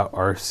thing about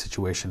our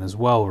situation as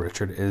well,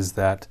 Richard, is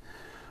that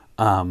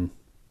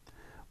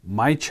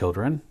my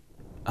children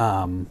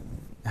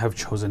have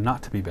chosen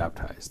not to be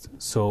baptized.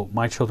 So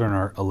my children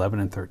are 11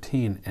 and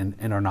 13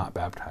 and are not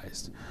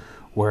baptized.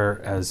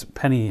 Whereas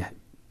Penny,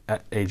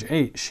 at age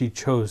 8, she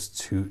chose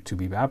to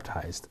be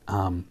baptized.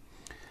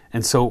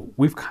 And so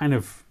we've kind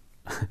of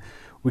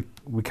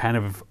we kind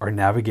of are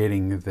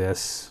navigating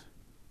this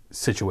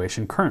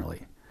situation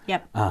currently.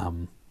 Yep.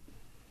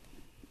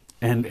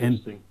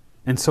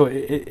 And so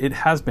it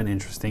has been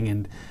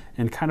interesting,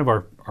 and kind of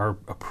our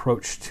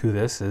approach to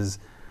this is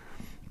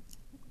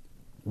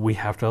we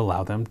have to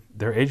allow them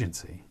their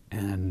agency,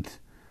 and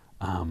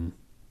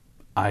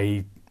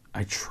I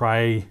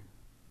try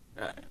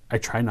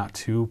not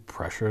to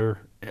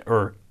pressure,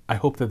 or I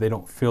hope that they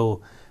don't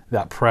feel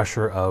that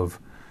pressure of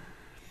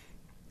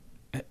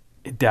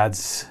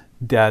dad's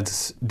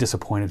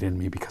disappointed in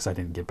me because I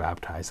didn't get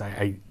baptized.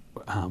 I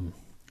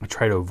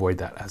try to avoid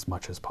that as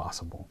much as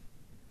possible.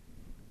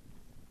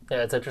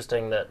 Yeah, it's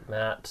interesting that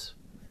Matt,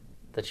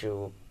 that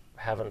you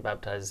haven't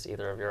baptized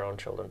either of your own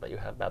children, but you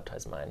have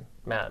baptized mine.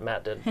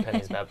 Matt did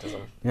Penny's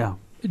baptism. Yeah.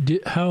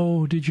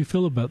 How did you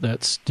feel about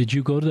that? Did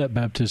you go to that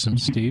baptism,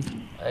 Steve?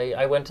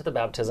 I went to the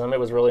baptism. It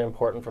was really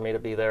important for me to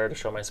be there to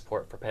show my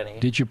support for Penny.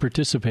 Did you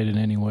participate in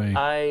any way?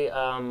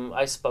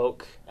 I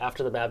spoke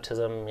after the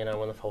baptism, when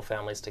the whole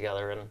family's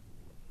together, and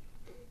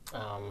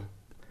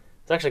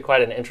it's actually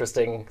quite an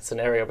interesting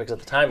scenario because at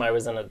the time I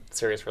was in a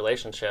serious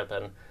relationship,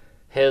 and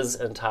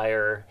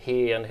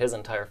he and his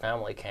entire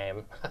family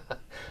came,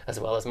 as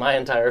well as my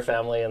entire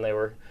family, and they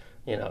were,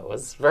 it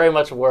was very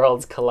much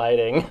worlds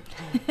colliding,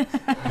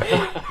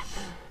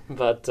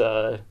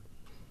 but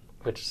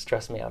which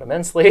stressed me out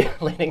immensely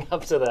leading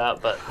up to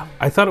that. But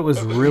I thought it was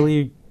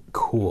really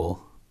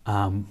cool,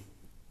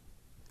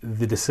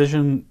 the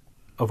decision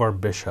of our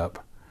bishop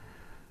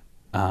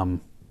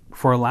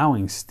for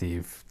allowing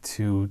Steve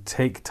to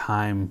take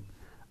time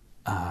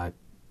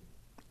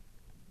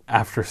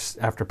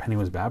after Penny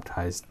was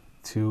baptized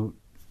to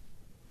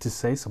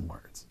say some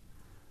words.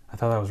 I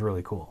thought that was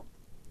really cool.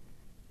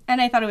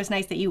 And I thought it was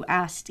nice that you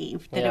asked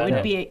Steve that it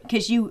would be,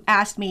 because you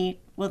asked me,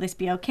 will this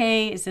be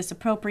okay? Is this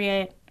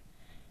appropriate?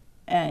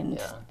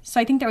 And so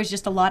I think there was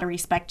just a lot of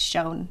respect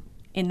shown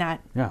in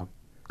that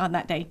on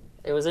that day.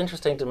 It was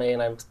interesting to me,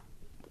 and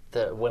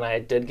when I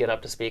did get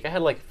up to speak, I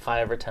had like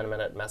 5 or 10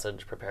 minute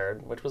message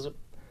prepared, which was,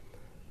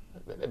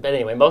 but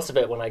anyway, most of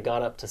it when I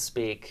got up to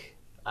speak,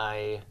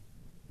 I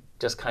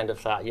just kind of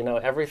thought,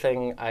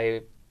 everything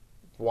I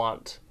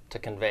want to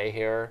convey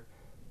here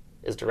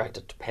is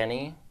directed to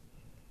Penny,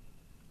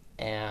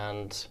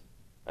 and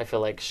I feel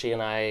like she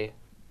and I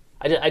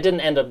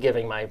didn't end up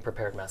giving my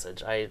prepared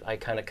message. I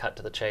kind of cut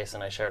to the chase,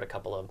 and I shared a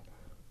couple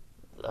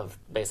of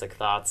basic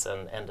thoughts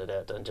and ended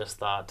it, and just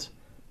thought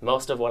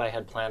most of what I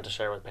had planned to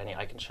share with Penny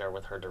I can share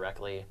with her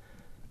directly,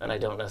 and I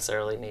don't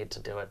necessarily need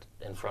to do it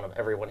in front of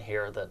everyone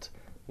here that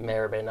may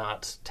or may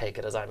not take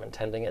it as I'm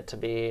intending it to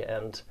be.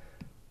 And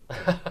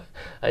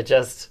I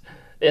just,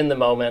 in the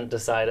moment,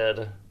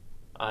 decided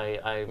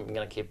I'm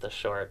going to keep this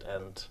short,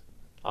 and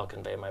I'll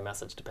convey my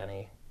message to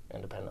Penny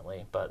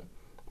independently. But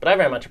I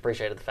very much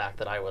appreciated the fact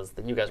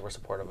that you guys were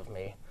supportive of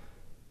me,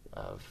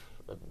 of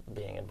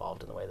being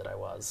involved in the way that I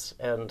was.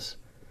 And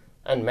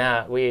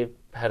Matt, we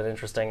had an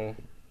interesting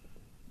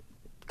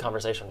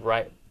conversation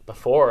right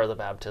before the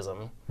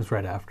baptism. It was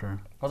right after.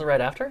 Was it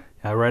right after?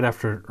 Yeah, right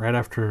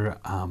after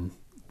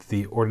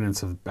the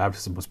ordinance of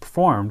baptism was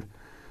performed.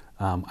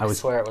 I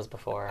swear it was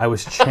before. I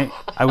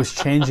was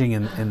changing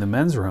in the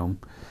men's room,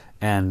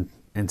 and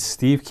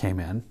Steve came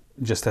in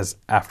just as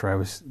after I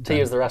was to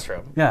use the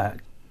restroom. Yeah,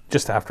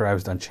 just after I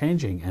was done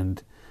changing,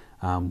 and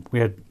we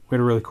had a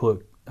really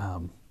cool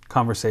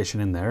conversation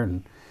in there,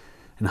 and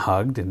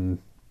hugged, and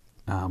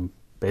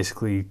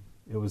basically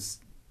it was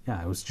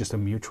just a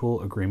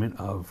mutual agreement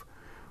of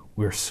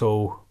we're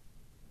so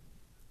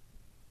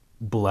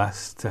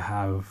blessed to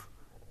have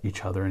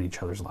each other in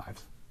each other's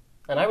lives.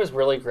 And I was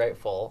really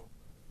grateful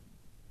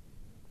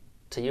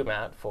to you,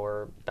 Matt,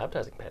 for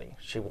baptizing Penny.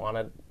 She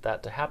wanted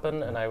that to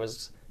happen, and I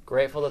was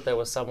grateful that there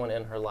was someone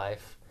in her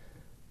life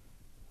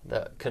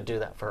that could do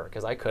that for her,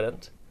 because I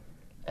couldn't.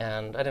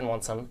 And I didn't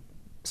want some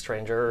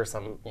stranger or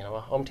some, a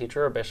home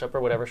teacher or bishop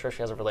or whatever. Sure,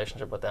 she has a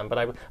relationship with them, but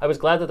I was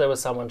glad that there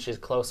was someone she's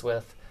close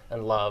with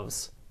and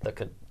loves that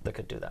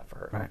could do that for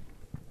her. Right.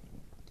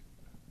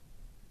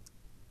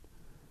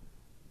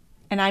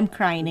 And I'm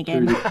crying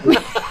again.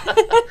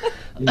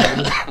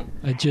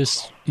 I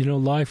just,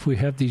 life, we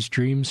have these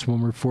dreams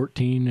when we're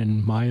 14,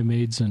 and Maya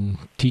maids and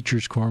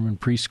teachers' quorum and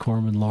priest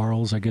quorum and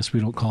laurels. I guess we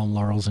don't call them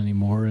laurels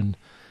anymore. And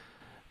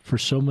for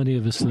so many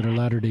of us that are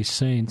Latter-day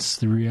Saints,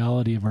 the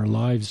reality of our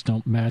lives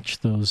don't match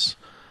those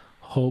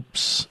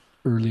hopes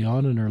early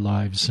on in our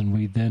lives. And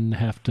we then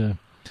have to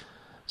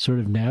sort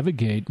of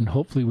navigate, and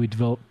hopefully we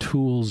develop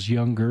tools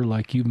younger,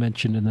 like you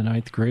mentioned in the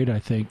 9th grade, I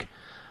think,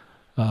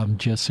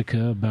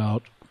 Jessica,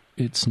 about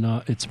it's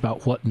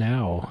about what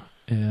now,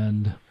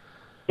 and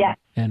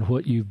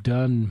what you've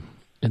done.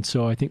 And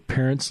so I think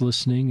parents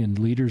listening and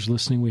leaders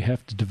listening, we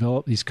have to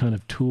develop these kind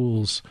of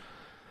tools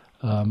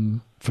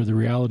for the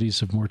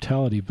realities of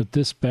mortality. But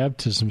this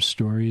baptism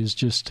story is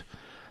just,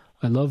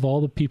 I love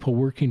all the people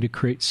working to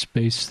create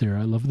space there.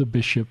 I love the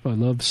bishop. I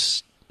love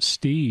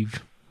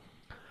Steve.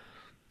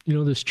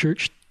 This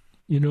church,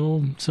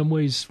 in some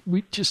ways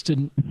we just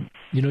didn't,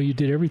 you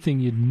did everything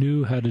you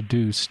knew how to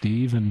do,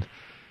 Steve. And,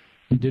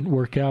 it didn't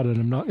work out, and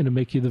I'm not going to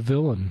make you the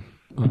villain.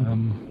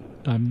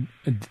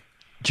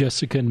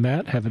 Jessica and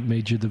Matt haven't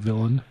made you the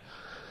villain.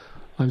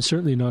 I'm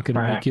certainly not going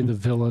to make you the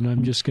villain.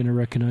 I'm just going to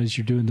recognize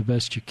you're doing the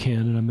best you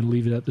can, and I'm going to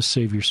leave it at the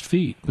Savior's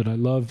feet. But I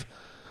love,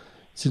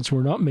 since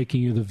we're not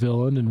making you the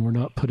villain and we're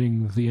not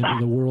putting the end of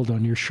the world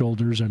on your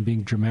shoulders, I'm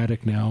being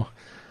dramatic now,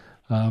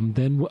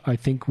 then I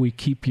think we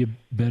keep you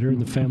better in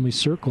the family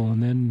circle,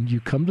 and then you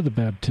come to the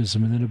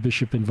baptism, and then a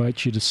bishop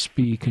invites you to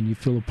speak, and you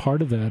feel a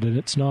part of that. And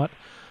it's not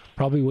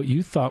probably what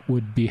you thought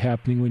would be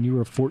happening when you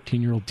were a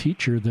 14-year-old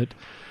teacher, that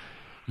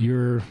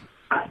you're,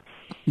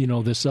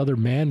 this other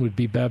man would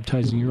be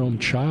baptizing your own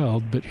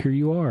child, but here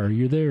you are,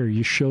 you're there,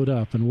 you showed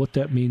up, and what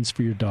that means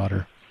for your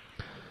daughter.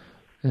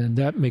 And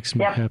that makes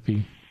me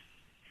happy.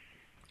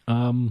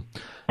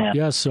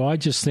 So I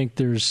just think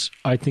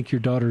I think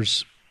your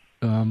daughter's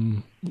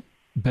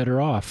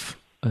better off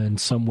in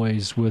some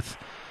ways with,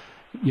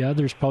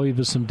 there's probably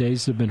been some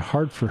days that have been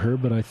hard for her,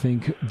 but I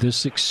think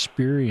this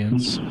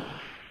experience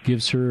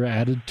gives her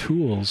added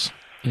tools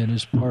and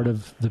is part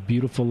of the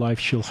beautiful life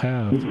she'll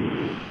have.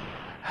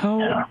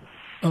 How,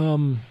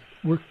 I'm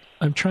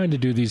trying to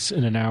do these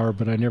in an hour,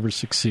 but I never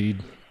succeed.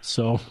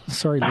 So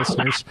sorry,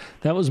 listeners.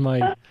 That was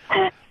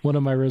one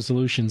of my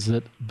resolutions.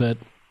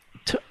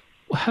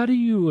 How do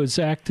you, as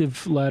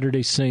active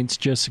Latter-day Saints,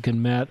 Jessica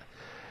and Matt,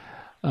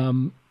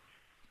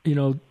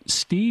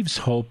 Steve's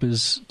hope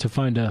is to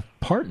find a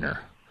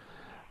partner.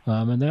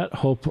 And that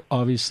hope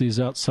obviously is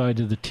outside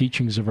of the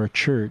teachings of our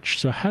church.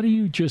 So how do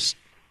you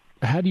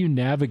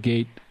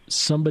navigate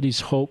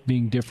somebody's hope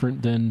being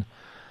different than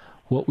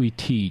what we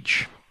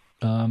teach?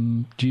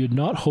 Do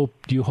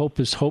you hope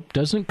his hope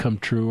doesn't come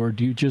true, or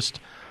do you just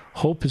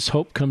hope his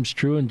hope comes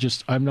true and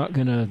just, I'm not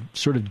going to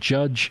sort of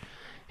judge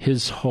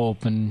his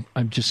hope, and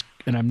I'm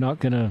not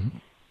going to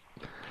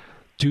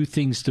do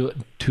things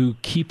to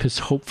keep his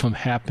hope from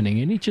happening?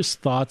 Any just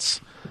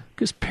thoughts?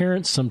 Because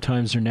parents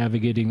sometimes are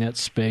navigating that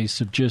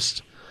space of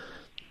just,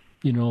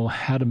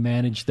 how to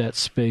manage that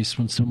space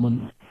when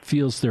someone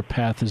feels their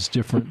path is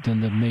different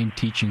than the main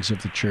teachings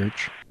of the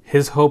church.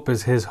 His hope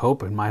is his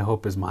hope, and my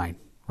hope is mine,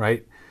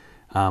 right?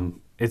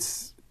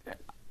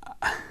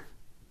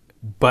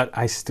 But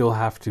I still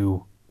have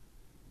to,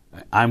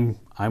 I'm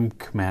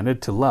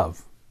commanded to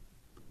love.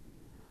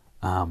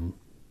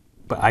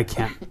 But I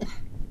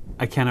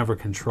can't ever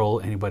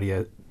control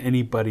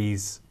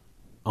anybody's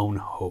own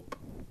hope.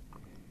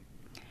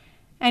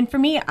 And for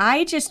me,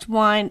 I just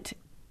want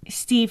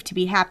Steve to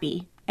be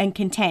happy and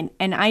content.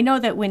 And I know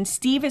that when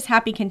Steve is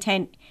happy,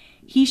 content,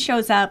 he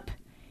shows up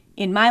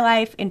in my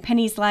life, in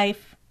Penny's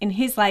life, in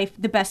his life,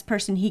 the best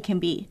person he can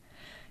be.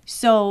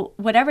 So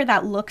whatever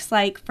that looks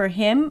like for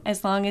him,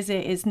 as long as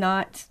it is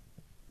not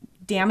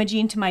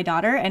damaging to my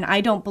daughter, and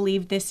I don't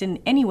believe this in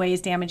any way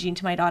is damaging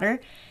to my daughter,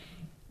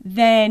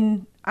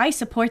 then I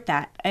support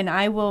that and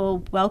I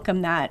will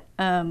welcome that.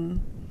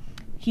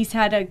 He's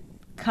had a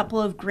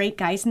couple of great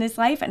guys in his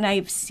life, and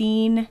I've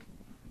seen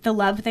the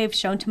love they've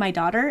shown to my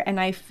daughter, and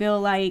I feel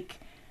like,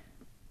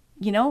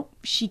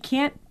 she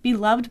can't be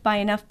loved by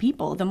enough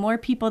people. The more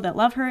people that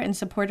love her and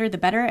support her, the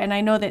better. And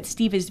I know that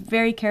Steve is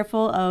very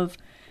careful of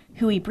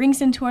who he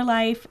brings into her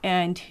life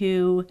and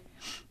who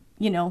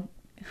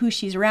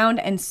she's around.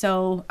 And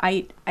so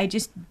I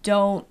just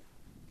don't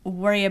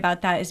worry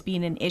about that as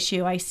being an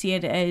issue. I see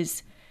it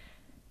as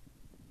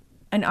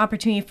an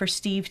opportunity for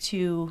Steve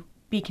to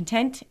be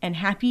content and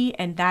happy,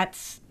 and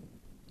that's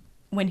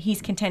when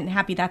he's content and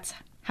happy, that's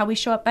how we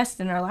show up best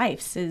in our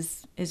lives,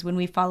 is when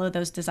we follow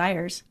those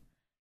desires.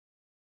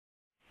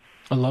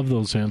 I love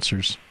those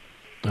answers.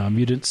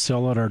 You didn't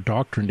sell out our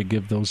doctrine to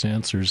give those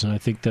answers, and I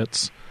think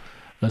that's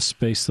a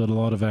space that a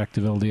lot of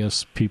active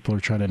LDS people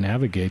are trying to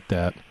navigate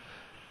that,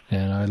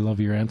 and I love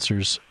your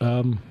answers.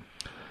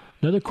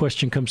 Another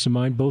question comes to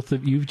mind. Both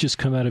of you've just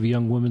come out of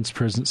Young Women's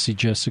Presidency,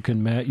 Jessica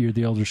and Matt. You're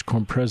the Elders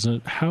Quorum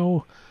President.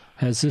 How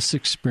has this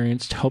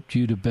experience helped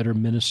you to better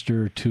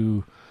minister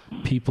to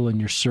people in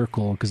your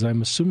circle? Because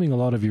I'm assuming a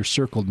lot of your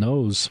circle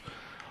knows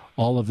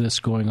all of this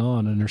going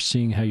on and are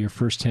seeing how you're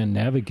firsthand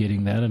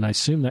navigating that. And I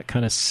assume that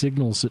kind of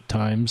signals at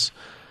times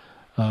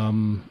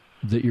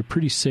that you're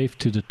pretty safe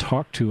to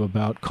talk to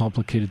about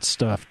complicated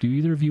stuff. Do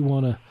either of you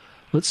want to,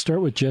 let's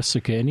start with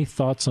Jessica. Any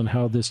thoughts on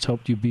how this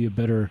helped you be a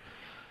better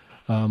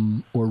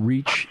or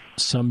reach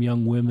some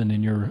young women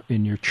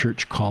in your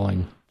church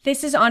calling?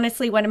 This is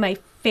honestly one of my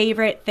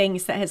favorite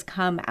things that has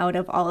come out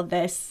of all of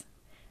this.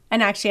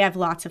 And actually, I have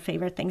lots of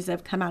favorite things that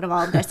have come out of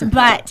all of this.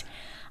 But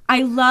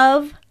I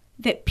love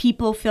that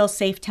people feel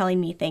safe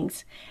telling me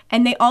things.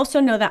 And they also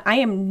know that I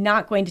am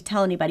not going to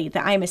tell anybody,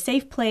 that I am a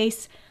safe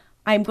place.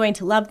 I'm going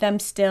to love them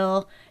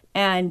still,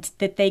 and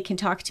that they can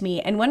talk to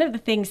me. And one of the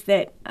things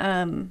that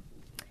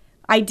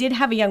I did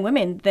have a young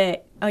woman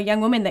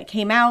that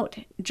came out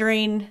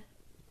during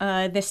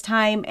this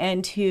time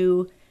and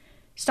who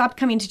stopped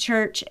coming to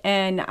church,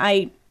 and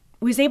I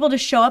was able to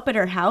show up at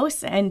her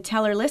house and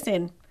tell her,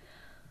 listen,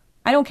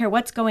 I don't care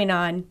what's going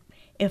on.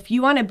 If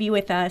you want to be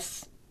with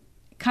us,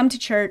 come to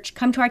church,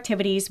 come to our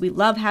activities. We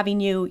love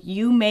having you.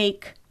 You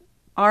make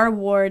our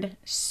ward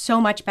so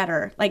much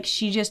better. Like,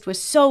 she just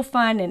was so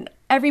fun, and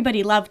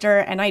everybody loved her,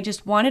 and I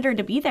just wanted her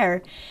to be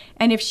there.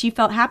 And if she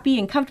felt happy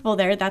and comfortable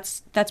there,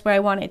 that's where I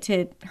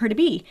wanted her to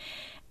be.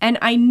 And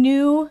I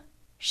knew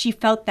she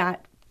felt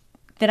that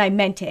I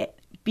meant it,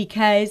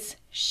 because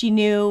she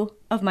knew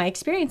of my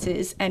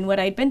experiences and what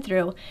I'd been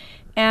through.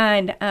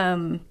 And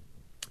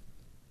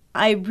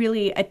I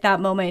really, at that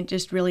moment,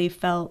 just really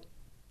felt,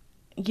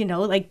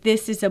 like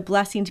this is a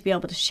blessing to be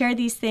able to share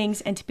these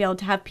things and to be able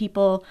to have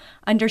people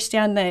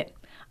understand that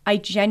I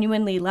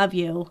genuinely love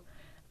you,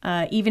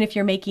 even if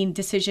you're making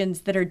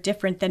decisions that are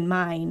different than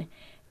mine.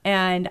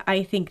 And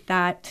I think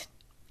that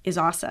is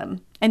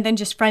awesome. And then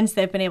just friends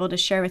that have been able to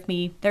share with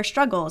me their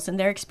struggles and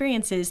their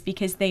experiences,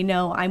 because they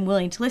know I'm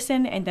willing to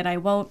listen and that I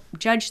won't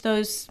judge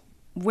those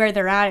where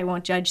they're at. I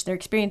won't judge their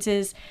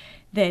experiences,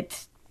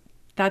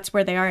 that's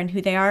where they are and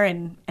who they are,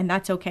 and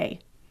that's okay.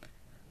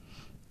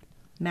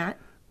 Matt?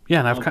 Yeah,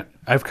 and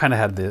I've kind of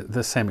had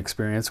the same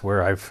experience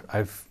where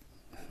I've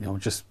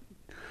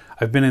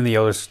been in the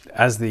elders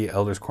as the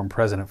elders quorum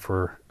president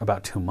for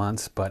about 2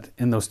 months, but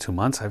in those 2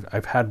 months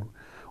I've had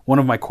one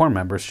of my quorum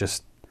members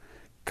just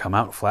come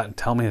out flat and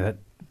tell me that,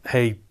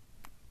 hey,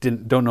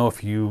 don't know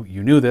if you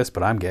knew this,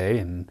 but I'm gay,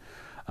 and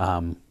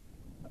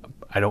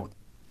I don't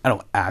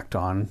act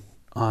on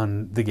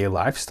the gay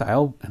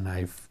lifestyle, and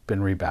I've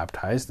been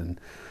rebaptized and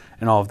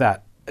all of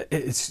that.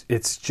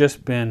 It's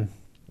just been,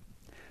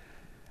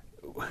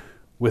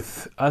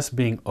 with us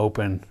being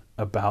open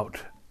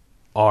about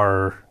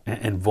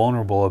and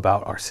vulnerable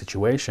about our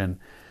situation,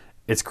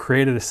 it's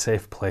created a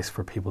safe place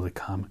for people to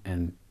come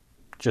and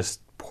just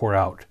pour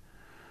out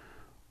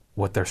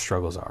what their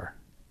struggles are,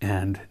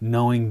 and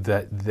knowing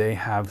that they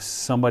have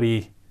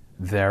somebody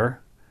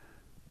there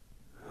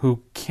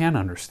who can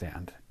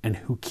understand and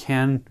who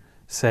can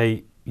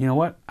say, you know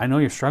what, I know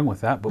you're struggling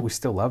with that, but we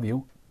still love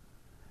you.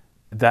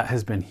 That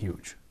has been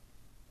huge.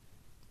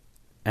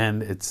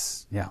 And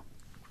it's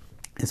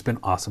been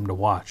awesome to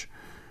watch,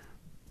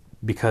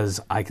 because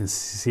I can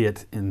see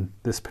it in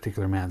this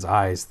particular man's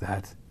eyes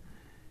that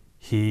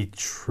he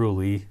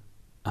truly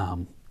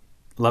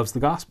loves the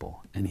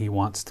gospel and he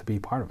wants to be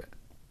part of it.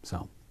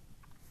 So,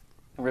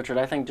 Richard,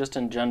 I think just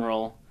in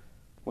general,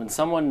 when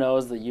someone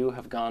knows that you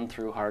have gone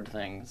through hard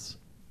things,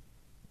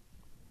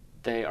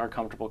 they are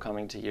comfortable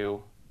coming to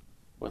you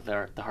with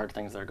the hard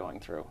things they're going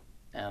through.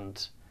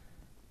 And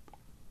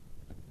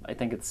I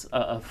think it's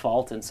a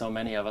fault in so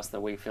many of us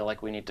that we feel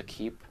like we need to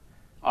keep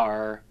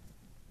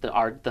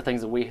the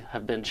things that we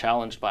have been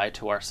challenged by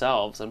to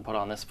ourselves and put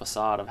on this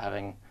facade of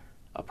having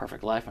a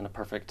perfect life and a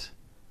perfect,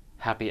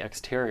 happy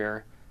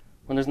exterior,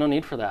 when there's no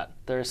need for that.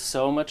 There's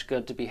so much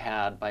good to be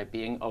had by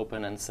being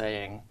open and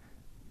saying,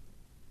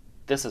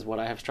 this is what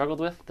I have struggled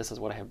with, this is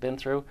what I have been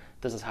through,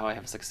 this is how I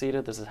have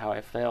succeeded, this is how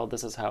I failed,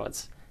 this is how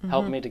it's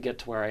helped me to get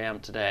to where I am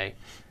today.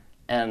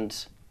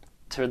 And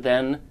to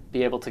then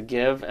be able to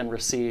give and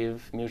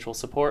receive mutual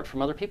support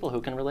from other people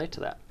who can relate to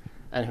that,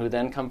 and who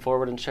then come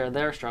forward and share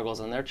their struggles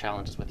and their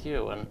challenges with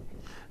you. And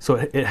so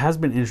it has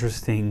been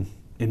interesting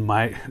in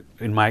my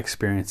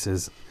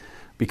experiences,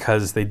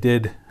 because they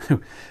did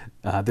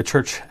the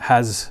church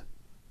has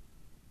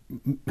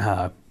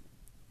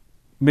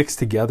mixed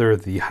together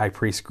the high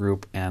priest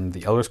group and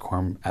the elders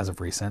quorum as of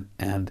recent,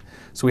 and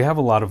so we have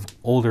a lot of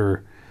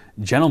older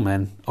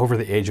gentlemen over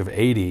the age of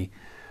 80,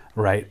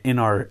 right, in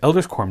our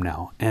elders quorum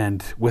now,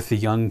 and with the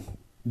young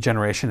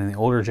generation and the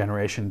older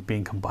generation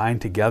being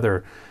combined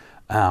together.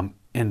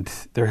 And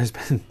there has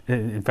been,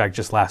 in fact,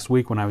 just last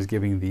week when I was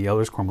giving the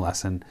elders quorum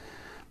lesson,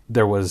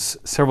 there was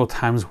several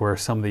times where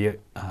some of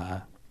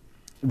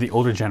the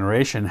older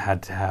generation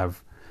had to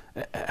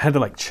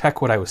like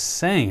check what I was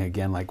saying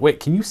again. Like, wait,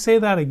 can you say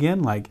that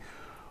again? Like,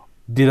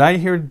 did I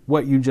hear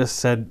what you just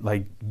said?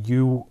 Like,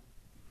 you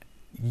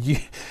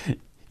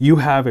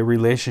have a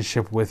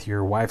relationship with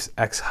your wife's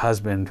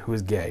ex-husband who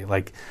is gay.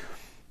 Like,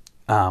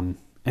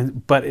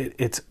 but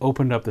it's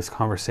opened up this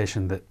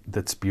conversation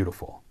that's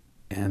beautiful.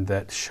 And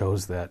that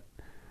shows that,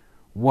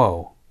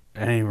 whoa, I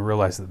didn't even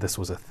realize that this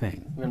was a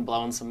thing. You've been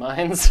blowing some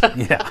minds.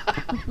 Yeah.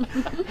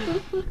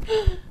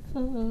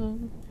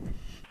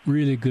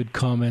 Really good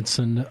comments,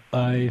 and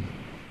I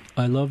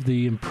love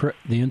the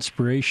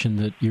inspiration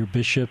that your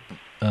bishop,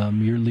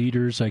 your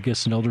leaders, I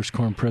guess an elders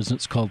quorum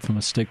president's called from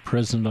a stake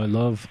president. I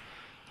love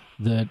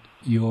that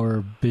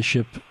your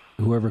bishop,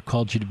 whoever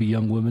called you to be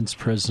Young Women's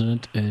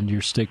president, and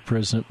your stake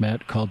president,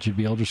 Matt, called you to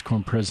be elders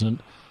quorum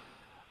president,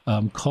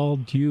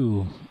 called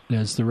you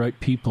as the right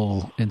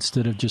people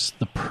instead of just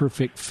the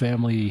perfect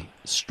family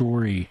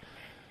story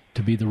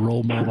to be the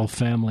role model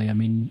family. I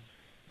mean,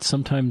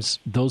 sometimes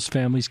those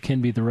families can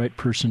be the right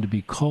person to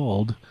be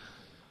called,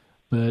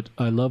 but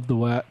I love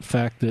the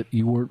fact that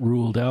you weren't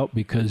ruled out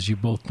because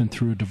you've both been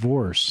through a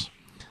divorce.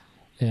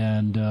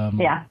 And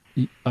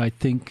I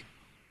think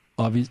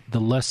the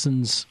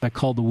lessons I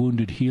call the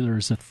wounded healer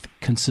is a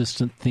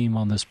consistent theme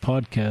on this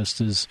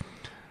podcast is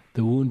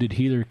the wounded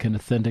healer can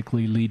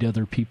authentically lead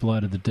other people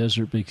out of the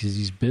desert because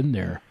he's been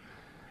there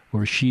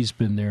or she's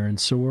been there. And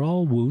so we're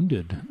all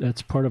wounded.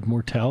 That's part of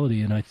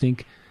mortality. And I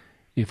think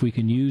if we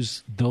can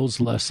use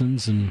those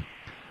lessons and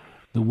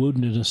the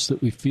woundedness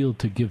that we feel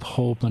to give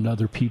hope on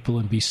other people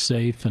and be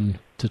safe and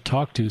to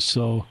talk to.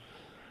 So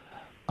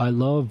I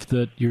love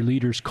that your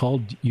leaders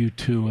called you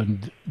to,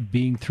 and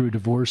being through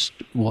divorce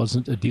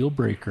wasn't a deal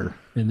breaker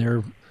in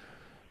their,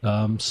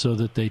 so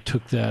that they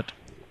took that,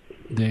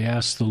 they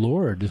asked the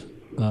Lord.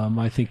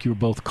 I think you were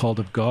both called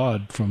of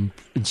God from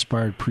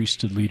inspired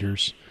priesthood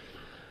leaders.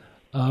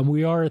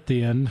 We are at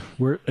the end.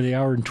 We're at the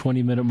hour and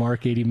 20-minute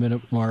mark,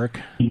 80-minute mark.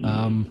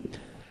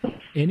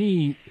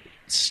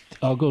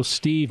 I'll go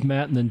Steve,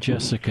 Matt, and then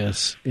Jessica.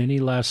 Any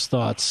last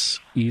thoughts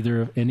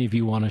any of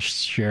you want to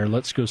share?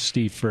 Let's go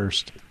Steve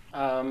first.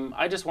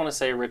 I just want to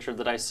say, Richard,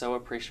 that I so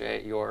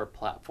appreciate your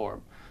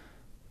platform.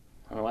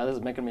 I don't know why this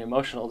is making me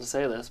emotional to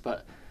say this,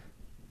 but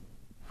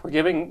for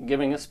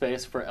giving a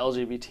space for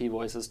LGBT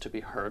voices to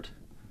be heard.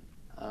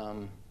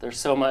 There's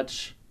so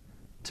much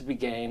to be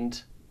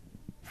gained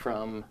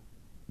from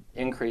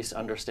increased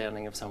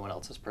understanding of someone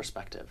else's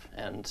perspective,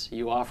 and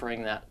you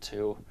offering that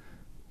to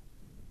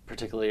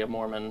particularly a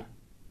Mormon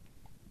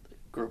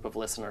group of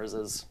listeners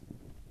is,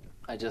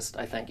 I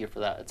thank you for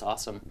that. It's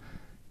awesome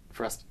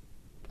for us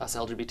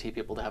LGBT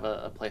people to have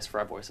a place for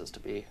our voices to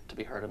be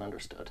heard and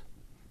understood.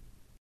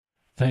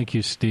 Thank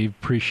you, Steve.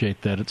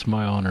 Appreciate that. It's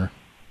my honor.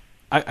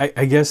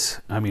 I guess,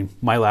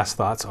 my last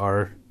thoughts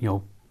are,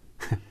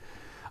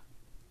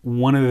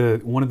 one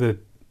of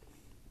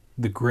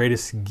the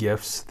greatest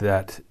gifts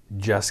that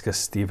Jessica,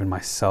 Steve, and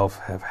myself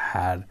have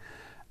had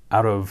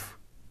out of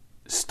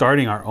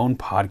starting our own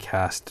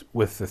podcast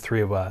with the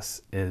three of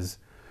us is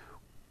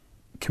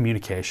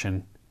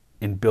communication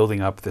and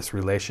building up this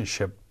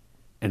relationship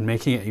and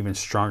making it even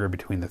stronger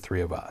between the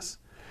three of us.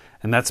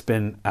 And that's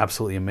been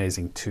absolutely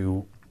amazing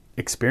to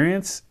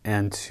experience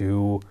and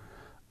to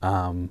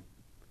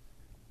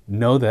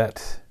know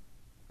that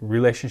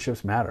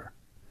relationships matter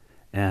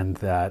and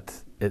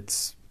that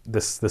it's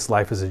this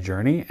life is a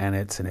journey and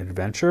it's an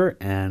adventure,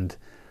 and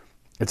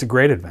it's a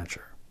great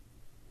adventure.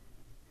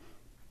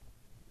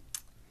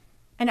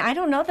 And I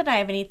don't know that I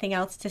have anything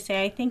else to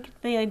say. I think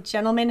the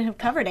gentlemen have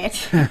covered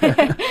it.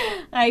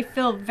 I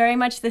feel very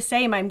much the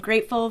same. I'm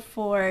grateful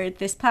for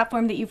this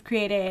platform that you've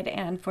created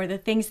and for the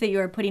things that you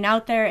are putting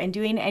out there and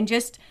doing. And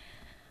just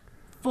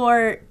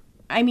as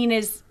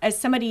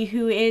somebody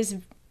who is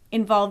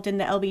involved in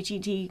the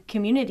LGBT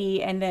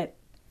community and that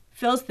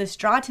feels this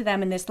draw to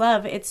them and this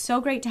love, it's so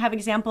great to have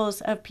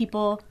examples of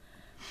people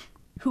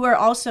who are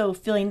also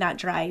feeling that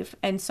drive.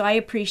 And so I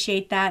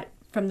appreciate that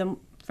from the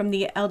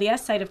LDS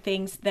side of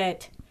things,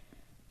 that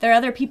there are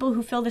other people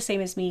who feel the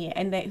same as me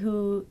and that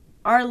who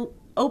are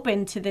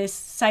open to this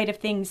side of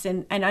things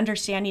and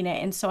understanding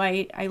it. And so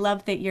I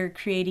love that you're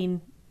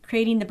creating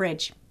the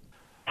bridge.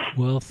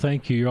 Well,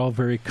 thank you. You're all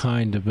very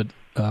kind, but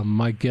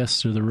my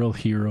guests are the real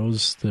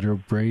heroes that are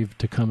brave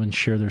to come and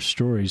share their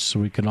stories so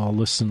we can all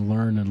listen,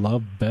 learn, and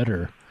love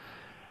better.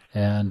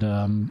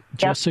 And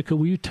Jessica,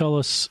 will you tell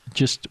us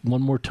just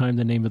one more time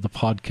the name of the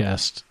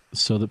podcast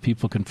so that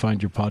people can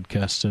find your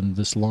podcast and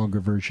this longer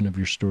version of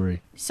your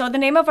story? So the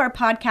name of our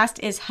podcast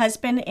is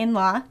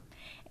Husband-in-Law,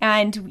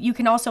 and you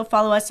can also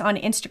follow us on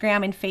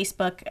Instagram and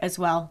Facebook as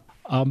well.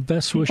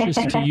 Best wishes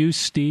to you,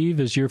 Steve,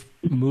 as you're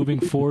moving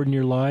forward in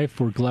your life.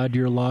 We're glad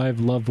you're alive.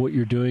 Love what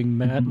you're doing.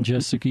 Matt and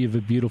Jessica, you have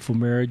a beautiful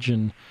marriage,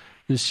 and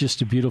this is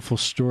just a beautiful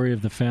story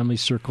of the family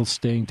circle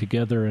staying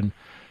together. And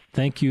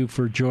thank you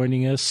for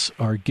joining us,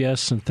 our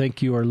guests, and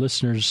thank you, our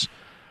listeners,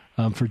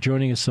 for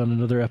joining us on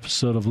another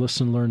episode of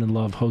Listen, Learn, and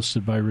Love,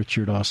 hosted by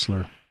Richard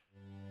Ostler.